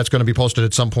 And that's going to be posted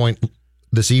at some point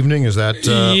this evening? Is that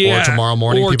or tomorrow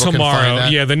morning? Or people tomorrow. Can find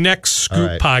that? Yeah, the next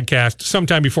Scoop podcast,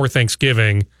 sometime before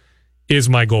Thanksgiving, is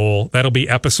my goal. That'll be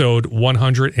episode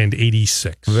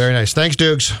 186. Very nice. Thanks,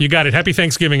 Dukes. You got it. Happy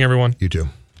Thanksgiving, everyone. You too.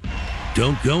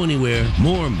 Don't go anywhere.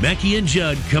 More Mackey and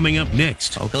Judd coming up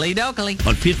next. Oakley dokley.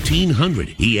 On 1500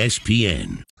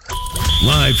 ESPN.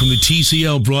 Live from the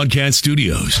TCL broadcast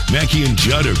studios, Mackey and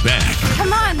Judd are back.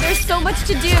 Come on, there's so much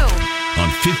to do. On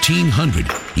 1500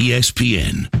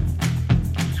 ESPN.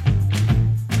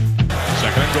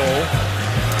 Second and goal.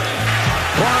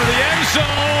 Corner of the end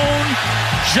zone.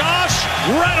 Josh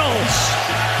Reynolds.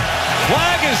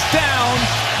 Flag is down.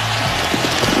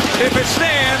 If it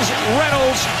stands,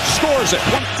 Reynolds scores it.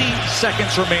 20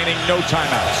 seconds remaining, no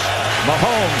timeouts.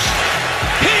 Mahomes,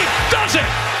 he does it!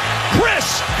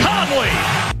 Chris Conley!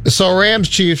 So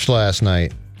Rams-Chiefs last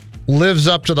night lives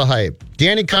up to the hype.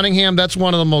 Danny Cunningham, that's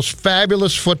one of the most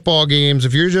fabulous football games,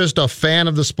 if you're just a fan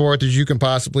of the sport, that you can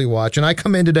possibly watch. And I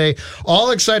come in today all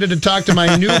excited to talk to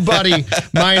my new buddy,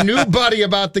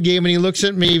 about the game, and he looks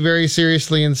at me very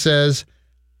seriously and says,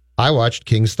 I watched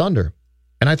King's Thunder.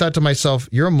 And I thought to myself,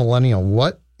 you're a millennial.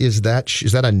 What is that?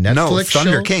 Is that a Netflix show?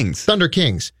 Thunder Kings. Thunder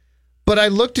Kings. But I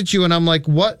looked at you and I'm like,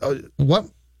 what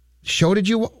show did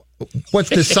you? What's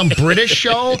this? Some British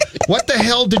show? What the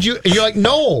hell did you? You're like,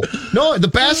 no,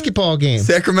 the basketball game.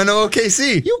 Sacramento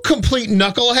OKC. You complete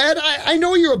knucklehead. I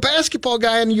know you're a basketball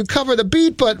guy and you cover the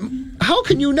beat, but how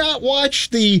can you not watch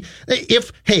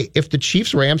if the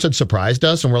Chiefs Rams had surprised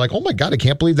us and we're like, oh my God, I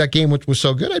can't believe that game was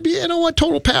so good. I'd be,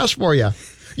 total pass for you.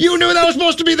 You knew that was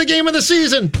supposed to be the game of the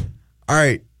season. All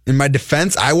right. In my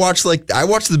defense, I watch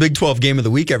the Big 12 game of the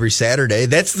week every Saturday.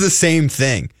 That's the same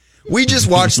thing. We just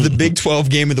watched the Big 12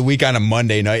 game of the week on a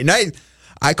Monday night. And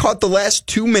I caught the last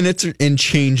 2 minutes and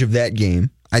change of that game.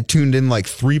 I tuned in like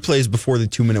 3 plays before the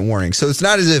 2-minute warning. So it's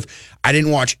not as if I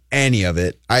didn't watch any of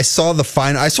it. I saw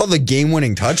the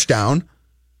game-winning touchdown.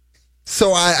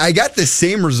 So I got the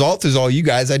same result as all you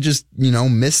guys. I just,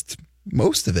 missed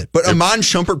Most of it. But Iman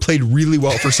Shumpert played really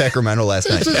well for Sacramento last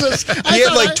night. He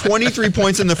had like 23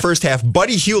 points in the first half.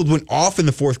 Buddy Hield went off in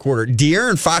the fourth quarter.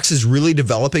 De'Aaron Fox is really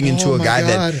developing into a guy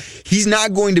that he's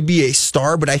not going to be a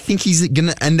star, but I think he's going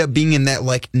to end up being in that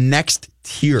like next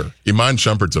tier. Iman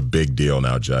Shumpert's a big deal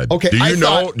now, Judd. Okay, Do you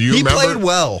remember? He played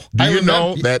well. Do you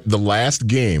know that the last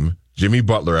game Jimmy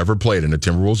Butler ever played in a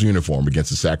Timberwolves uniform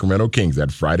against the Sacramento Kings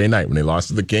that Friday night when they lost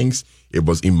to the Kings, it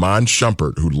was Iman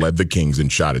Shumpert who led the Kings in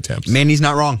shot attempts. Man, he's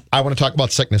not wrong. I want to talk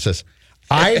about sicknesses.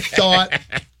 I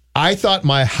thought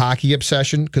my hockey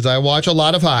obsession, because I watch a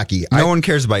lot of hockey. No one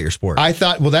cares about your sport. I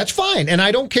thought, well, that's fine. And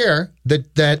I don't care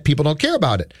that people don't care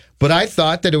about it. But I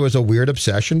thought that it was a weird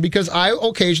obsession because I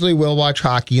occasionally will watch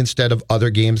hockey instead of other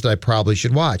games that I probably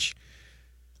should watch.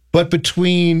 But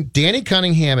between Danny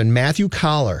Cunningham and Matthew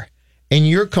Collar and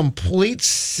your complete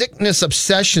sickness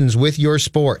obsessions with your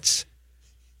sports.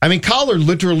 I mean, Collar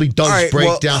literally does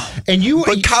break down.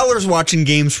 But Collar's watching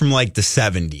games from like the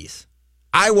 70s.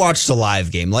 I watched a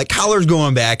live game. Like Collar's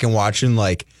going back and watching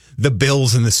like the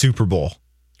Bills in the Super Bowl.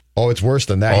 Oh, it's worse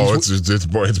than that. Oh,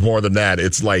 it's more than that.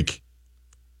 It's like,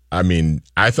 I mean,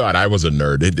 I thought I was a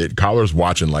nerd. Collar's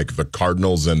watching like the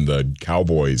Cardinals and the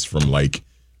Cowboys from like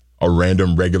a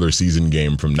random regular season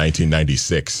game from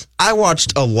 1996. I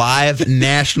watched a live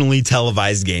nationally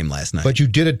televised game last night. But you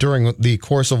did it during the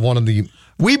course of one of the...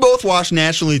 We both watched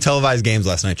nationally televised games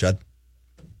last night, Chud.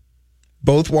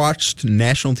 Both watched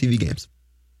national TV games.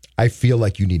 I feel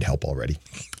like you need help already.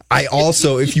 I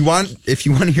also, if you want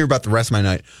to hear about the rest of my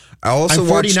night, I'm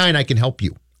 49. I can help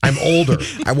you. I'm older.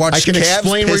 I can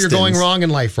explain where you're going wrong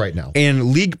in life right now.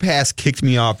 And League Pass kicked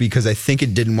me off because I think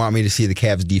it didn't want me to see the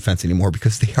Cavs defense anymore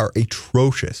because they are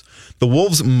atrocious. The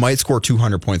Wolves might score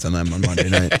 200 points on them on Monday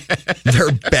night.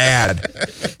 They're bad.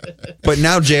 But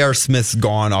now J.R. Smith's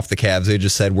gone off the Cavs. They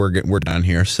just said we're done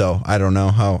here. So I don't know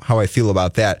how I feel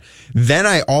about that. Then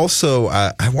I also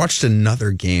I watched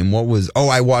another game.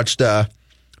 I watched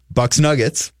Bucks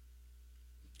Nuggets.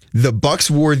 The Bucks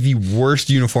wore the worst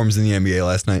uniforms in the NBA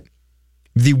last night.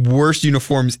 The worst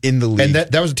uniforms in the league.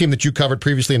 And that was a team that you covered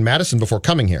previously in Madison before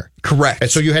coming here. Correct. And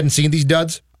so you hadn't seen these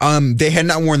duds? They had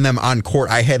not worn them on court.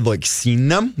 I had seen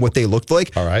them, what they looked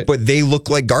like. All right. But they look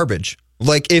like garbage.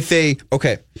 Like if a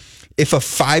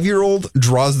 5-year-old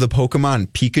draws the Pokemon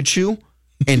Pikachu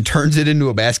and turns it into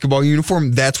a basketball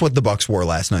uniform, that's what the Bucks wore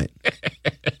last night.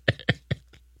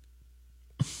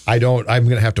 I'm going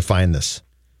to have to find this.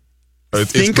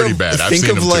 It's pretty bad. I've seen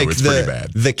them too. It's pretty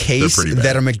bad. The case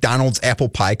that a McDonald's apple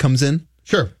pie comes in.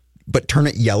 Sure. But turn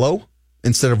it yellow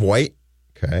instead of white.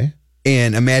 Okay.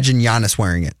 And imagine Giannis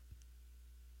wearing it.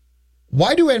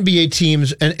 Why do NBA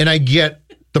teams, and I get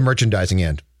the merchandising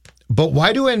end, but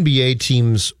why do NBA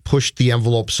teams push the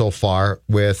envelope so far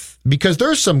because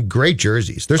there's some great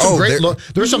jerseys. There's some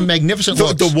there's some magnificent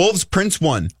looks. The Wolves Prince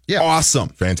one. Yeah. Awesome.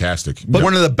 Fantastic. But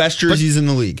one of the best jerseys in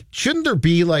the league. Shouldn't there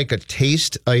be like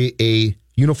a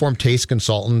uniform taste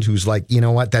consultant who's like, you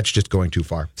know what, that's just going too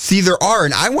far? See, there are,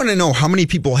 and I want to know how many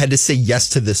people had to say yes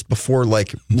to this before,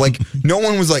 like no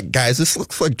one was like, guys, this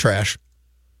looks like trash.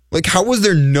 Like, how was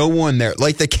there no one there?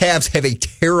 Like, the Cavs have a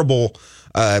terrible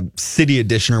City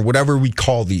Edition or whatever we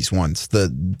call these ones.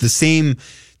 The same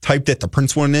type that the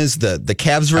Prince one is, the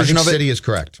Cavs version of it. City is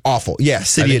correct. Awful. Yeah,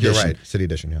 City Edition. You're right. City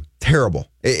Edition, yeah.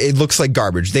 Terrible. It looks like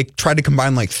garbage. They tried to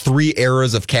combine 3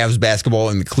 eras of Cavs basketball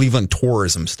and the Cleveland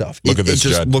tourism stuff. Look at this, It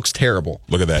just Judd. looks terrible.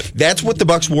 Look at that. That's what the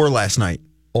Bucks wore last night.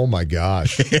 Oh, my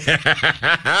gosh.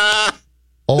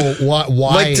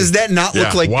 Why? Does that not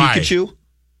look like why? Pikachu?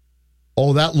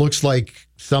 Oh, that looks like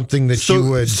something that you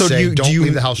would say, don't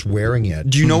leave the house wearing it.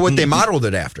 Do you know what they modeled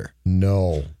it after?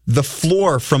 No. The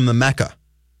floor from the Mecca.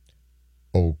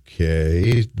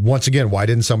 Okay. Once again, why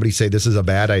didn't somebody say this is a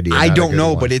bad idea? I don't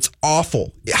know, but it's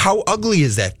awful. How ugly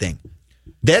is that thing?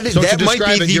 That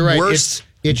might be the worst.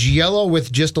 It's yellow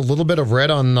with just a little bit of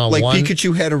red on one.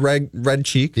 Pikachu had a red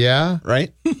cheek. Yeah.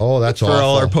 Right? Oh, that's awful. For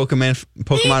all our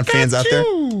Pokemon fans out there.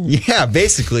 Yeah,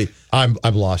 basically. I'm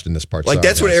lost in this part.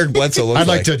 That's what Eric Bledsoe looks like. I'd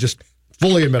like to just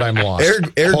fully admit I'm lost.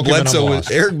 Eric Bledsoe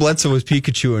was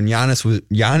Pikachu and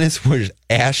Giannis was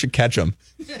Ash Ketchum.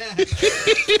 I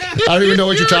don't even know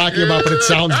what you're talking about, but it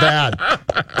sounds bad.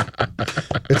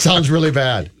 It sounds really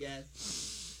bad.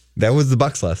 That was the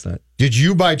Bucks last night. Did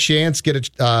you by chance get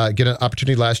an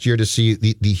opportunity last year to see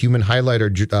the human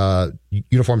highlighter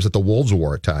uniforms that the Wolves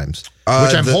wore at times,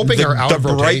 which I'm hoping are out of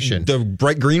rotation? The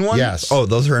bright green ones? Yes. Oh,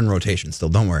 those are in rotation still.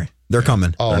 Don't worry. They're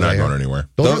coming. They're not going anywhere.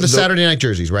 Those are the Saturday night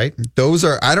jerseys, right? Those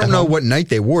are, I don't know what night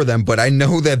they wore them, but I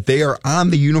know that they are on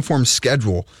the uniform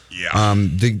schedule. Yeah.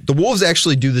 The Wolves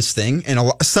actually do this thing,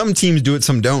 and some teams do it,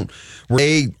 some don't, where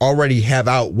they already have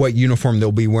out what uniform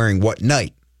they'll be wearing what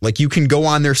night. Like you can go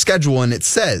on their schedule and it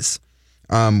says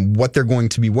what they're going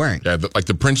to be wearing. Yeah, like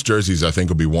the Prince jerseys, I think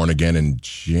will be worn again in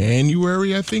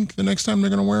January. I think the next time they're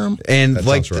going to wear them. And that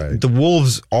like right. the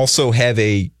Wolves also have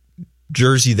a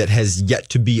jersey that has yet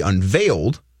to be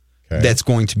unveiled. Okay. That's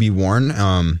going to be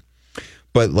worn.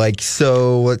 But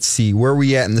so let's see, where are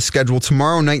we at in the schedule?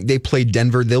 Tomorrow night they play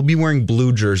Denver. They'll be wearing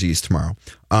blue jerseys tomorrow.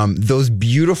 Those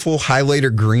beautiful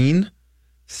highlighter green,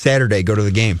 Saturday, go to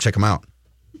the game. Check them out.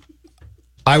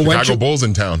 Chicago Bulls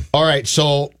in town. All right,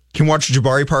 so can watch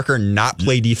Jabari Parker not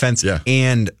play defense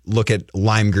and look at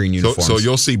lime green uniforms. So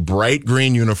you'll see bright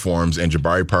green uniforms and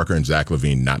Jabari Parker and Zach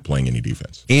LaVine not playing any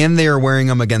defense. And they are wearing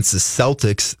them against the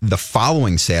Celtics the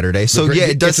following Saturday. So,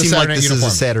 it does seem like this is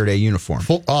a Saturday uniform.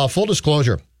 Full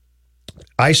disclosure,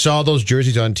 I saw those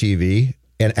jerseys on TV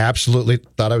and absolutely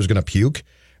thought I was going to puke.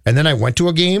 And then I went to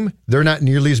a game. They're not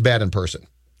nearly as bad in person.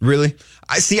 Really?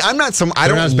 I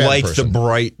don't like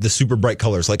the super bright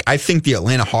colors. Like I think the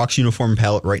Atlanta Hawks uniform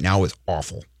palette right now is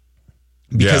awful.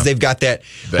 Because they've got that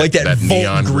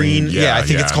Volt green. Yeah, I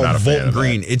think it's called Volt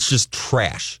green. It's just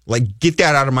trash. Like get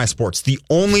that out of my sports. The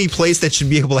only place that should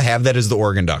be able to have that is the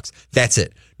Oregon Ducks. That's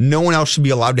it. No one else should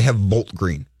be allowed to have Volt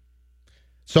green.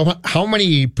 So how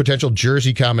many potential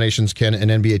jersey combinations can an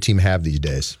NBA team have these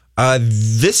days?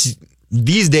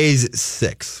 These days,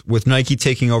 6. With Nike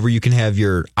taking over, you can have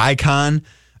your Icon,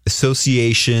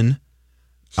 Association,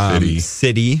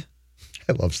 City.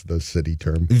 I love the City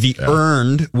term. The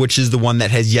Earned, which is the one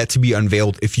that has yet to be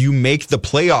unveiled. If you make the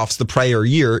playoffs the prior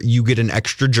year, you get an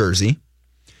extra jersey.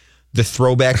 The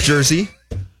Throwback jersey.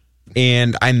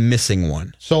 And I'm missing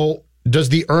one. So does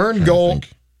the Earned go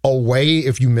away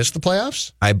if you miss the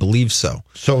playoffs? I believe so.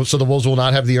 So the Wolves will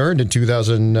not have the Earned in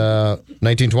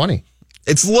 2019-20.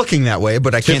 It's looking that way,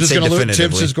 but I can't say definitively.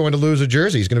 Tibbs is going to lose a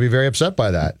jersey. He's going to be very upset by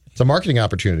that. It's a marketing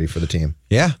opportunity for the team.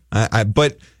 Yeah,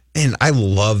 and I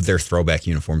love their throwback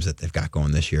uniforms that they've got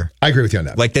going this year. I agree with you on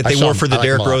that. Like that they wore for the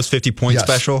Derrick Rose 50-point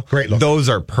special. Great look. Those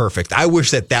are perfect. I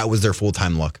wish that was their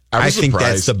full-time look. I think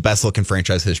that's the best look in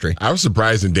franchise history. I was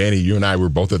surprised, and Danny, you and I were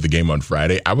both at the game on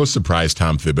Friday. I was surprised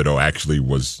Tom Thibodeau actually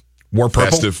wore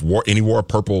festive. He wore a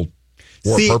purple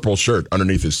shirt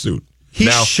underneath his suit. He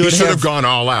should have gone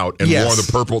all out and wore the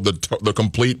purple, the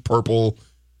complete purple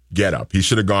getup. He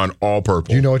should have gone all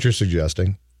purple. Do you know what you're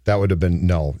suggesting? That would have been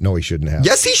no. He shouldn't have.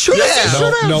 Yes, he should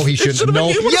have. No, he shouldn't.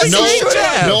 Nobody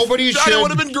should. That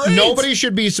would have been great. Nobody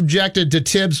should be subjected to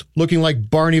Tibbs looking like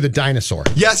Barney the dinosaur.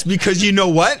 Yes, because you know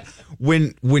what?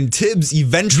 When Tibbs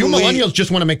eventually, you millennials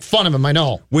just want to make fun of him. I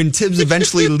know. When Tibbs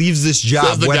eventually leaves this job,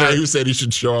 that's the guy who said he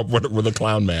should show up with a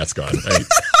clown mask on. Right?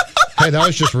 Hey, that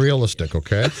was just realistic,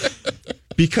 okay?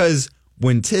 Because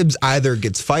when Tibbs either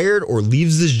gets fired or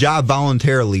leaves this job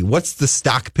voluntarily, what's the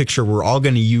stock picture we're all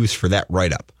going to use for that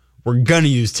write-up? We're going to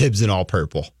use Tibbs in all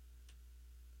purple.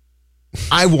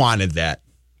 I wanted that.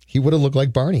 He would have looked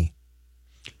like Barney.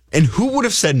 And who would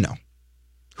have said no?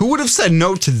 Who would have said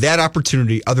no to that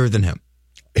opportunity other than him?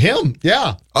 Him,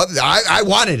 yeah. I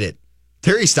wanted it.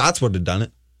 Terry Stotts would have done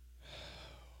it.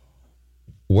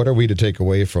 What are we to take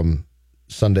away from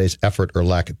Sunday's effort or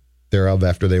lack thereof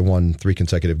after they won 3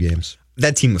 consecutive games?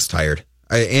 That team was tired.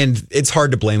 And it's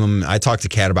hard to blame them. I talked to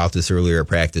Kat about this earlier at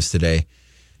practice today.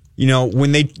 You know,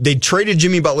 when they traded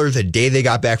Jimmy Butler the day they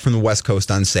got back from the West Coast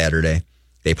on Saturday,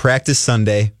 they practiced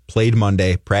Sunday, played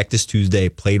Monday, practiced Tuesday,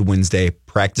 played Wednesday,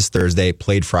 practiced Thursday,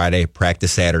 played Friday,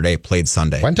 practiced Saturday, played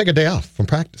Sunday. Why didn't take a day off from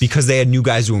practice? Because they had new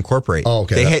guys to incorporate. Oh,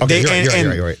 okay.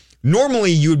 You're right.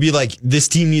 Normally, you would be like, this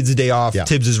team needs a day off. Yeah.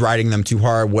 Tibbs is riding them too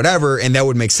hard, whatever, and that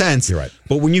would make sense. You're right.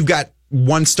 But when you've got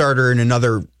one starter and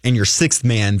another and your 6th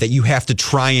man that you have to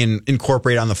try and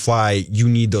incorporate on the fly, you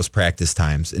need those practice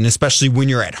times. And especially when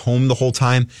you're at home the whole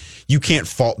time, you can't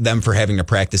fault them for having to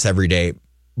practice every day.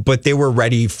 But they were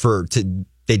ready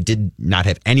they did not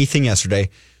have anything yesterday.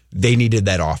 They needed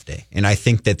that off day. And I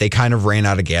think that they kind of ran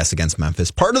out of gas against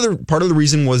Memphis. Part of the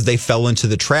reason was they fell into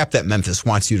the trap that Memphis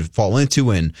wants you to fall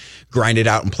into and grind it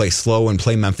out and play slow and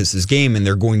play Memphis's game. And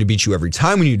they're going to beat you every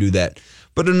time when you do that.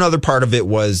 But another part of it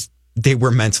was they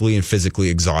were mentally and physically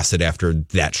exhausted after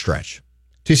that stretch.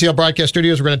 TCL Broadcast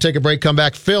Studios, we're going to take a break, come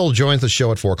back. Phil joins the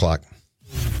show at 4 o'clock.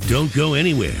 Don't go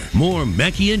anywhere. More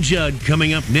Mackey and Judd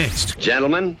coming up next.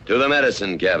 Gentlemen, to the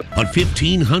medicine cabinet. On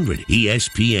 1500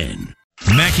 ESPN.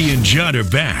 Mackey and Judd are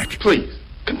back. Please,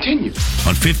 continue.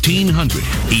 On 1500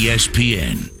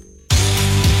 ESPN.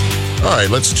 All right,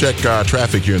 let's check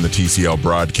traffic here in the TCL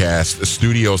Broadcast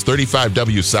Studios.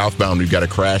 35W southbound, we've got a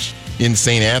crash in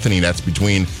St. Anthony. That's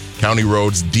between County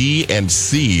Roads D and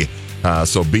C.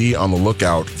 So be on the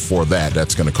lookout for that.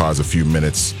 That's going to cause a few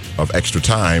minutes of extra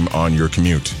time on your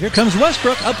commute. Here comes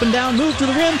Westbrook, up and down, move to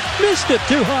the rim, missed it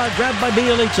too hard, grabbed by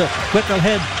Bielitsa. Quick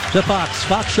ahead to Fox.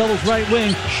 Fox shovels right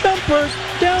wing. Shumpert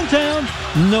downtown,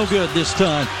 no good this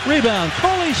time. Rebound,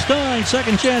 Cauley Stein,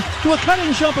 second chance to a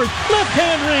cutting Shumpert. Left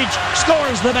hand reach,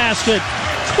 scores the basket.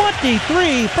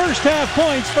 23 first half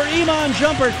points for Iman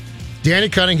Shumpert. Danny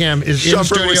Cunningham is in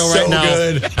studio right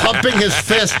now, pumping his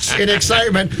fists in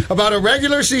excitement about a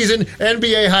regular season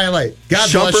NBA highlight.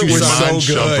 God bless you, was son.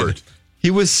 so good. He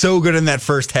was so good in that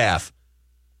first half.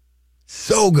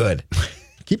 So good.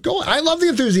 Keep going. I love the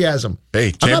enthusiasm.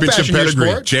 Hey, championship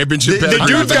pedigree. Championship pedigree. The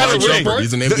dude's got a real sport.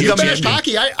 He's an You NBA bashed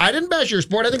champion. hockey. I didn't bash your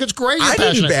sport. I think it's great. You're I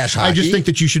passionate. didn't bash hockey. I just think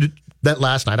that you should. That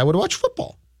last night I would have watched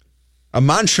football.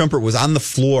 Iman Shumpert was on the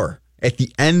floor at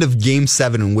the end of Game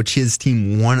 7 in which his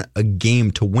team won a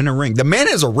game to win a ring. The man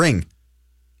has a ring.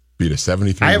 Beat a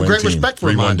 73 I have win great team. respect for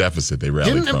 3-1 Iman. deficit they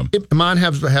rallied from. Didn't Iman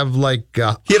have like He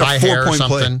had high a hair or 4-point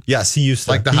play. something? Yes, he used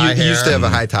to. Like the high he hair. used to have a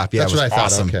high top. Yeah, That's it was what I thought.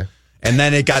 awesome. Okay. And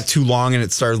then it got too long and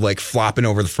it started like flopping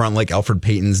over the front like Alfred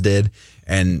Payton's did.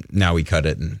 And now he cut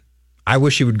it. And I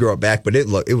wish he would grow it back, but it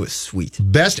was sweet.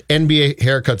 Best NBA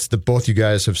haircuts that both you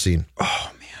guys have seen.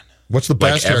 Oh, man. What's the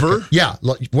best ever? haircut? Yeah.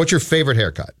 What's your favorite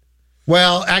haircut?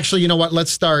 Well, actually, you know what?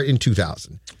 Let's start in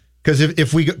 2000. Because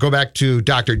if we go back to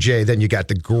Dr. J, then you got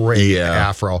the great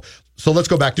afro. So let's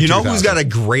go back to 2000. You know who's got a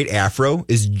great afro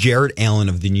is Jared Allen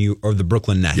of the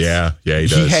Brooklyn Nets. Yeah, he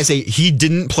does. He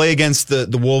didn't play against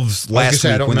the Wolves last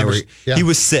week when they were. Yeah. He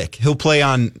was sick. He'll play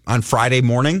on Friday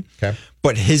morning. Okay.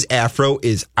 But his afro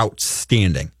is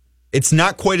outstanding. It's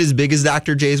not quite as big as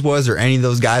Dr. J's was or any of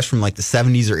those guys from like the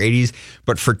 70s or 80s,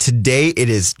 but for today it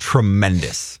is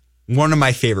tremendous. One of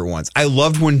my favorite ones. I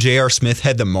loved when J.R. Smith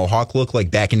had the mohawk look like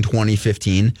back in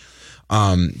 2015.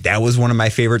 That was one of my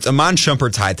favorites. Iman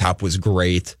Shumpert's high top was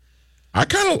great. I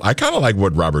kind of like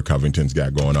what Robert Covington's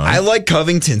got going on. I like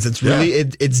Covington's. It's really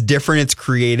it's different. It's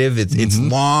creative. It's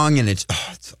long and it's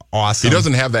awesome. He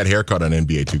doesn't have that haircut on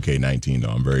NBA 2K19 though.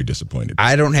 I'm very disappointed.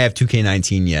 I don't have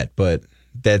 2K19 yet, but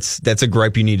that's a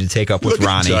gripe you need to take up with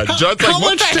Ronnie. Judd's like,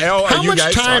 what the hell are you guys How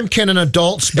much time talking? can an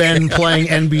adult spend playing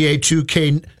NBA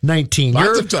 2K19?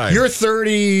 Lots of time. You're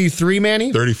 33,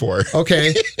 Manny? 34.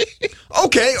 Okay.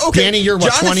 Okay. Danny, you're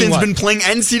what, 20 Jonathan's what? been playing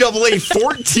NCAA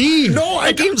 14. No,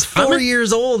 That game's 4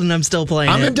 years old, and I'm still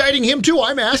playing I'm it. indicting him, too.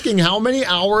 I'm asking how many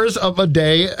hours of a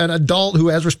day an adult who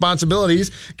has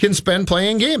responsibilities can spend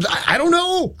playing games. I don't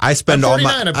know. I spend I'm all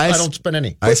 49, my. I don't spend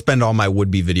any. I spend all my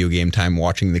would-be video game time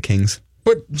watching the Kings.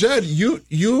 But Judd, you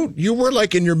were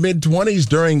like in your mid-20s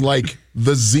during like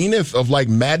the zenith of like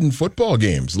Madden football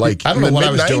games. Like I don't know in the what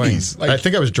I was doing. mid-90s. Like, I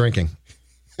think I was drinking.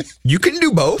 You can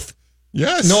do both.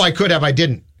 Yes. No, I could have. I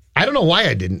didn't. I don't know why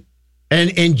I didn't.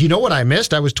 And you know what I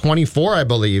missed? I was 24, I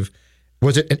believe.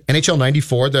 Was it NHL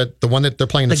 94, the one that they're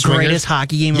playing The the Swingers? greatest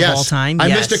hockey game of all time? I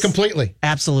Yes. missed it completely.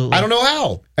 Absolutely. I don't know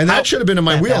how. And that should have been in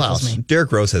my That wheelhouse. baffles me.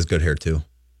 Derrick Rose has good hair too.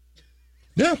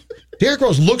 Yeah. Derrick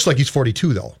Rose looks like he's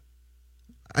 42, though.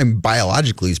 I'm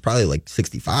biologically he's probably like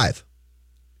 65.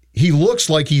 He looks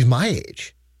like he's my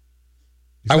age.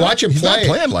 I watch him He's play.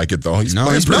 not playing like it though. He's No,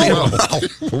 playing he's pretty not. well.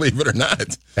 Believe it or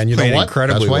not. And you know Playing what?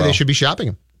 incredibly That's why well. they should be shopping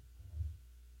him.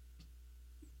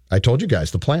 I told you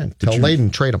guys the plan. Tell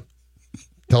Layden, trade him.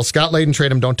 Tell Scott Layden,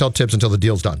 trade him. Don't tell Tibbs until the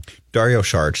deal's done. Dario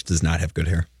Saric does not have good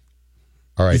hair.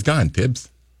 All right. He's gone, Tibbs.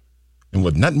 And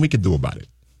with nothing we could do about it.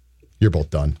 You're both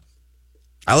done.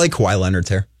 I like Kawhi Leonard's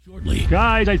hair. Shortly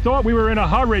Guys, I thought we were in a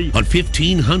hurry. on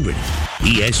 1500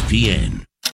 ESPN.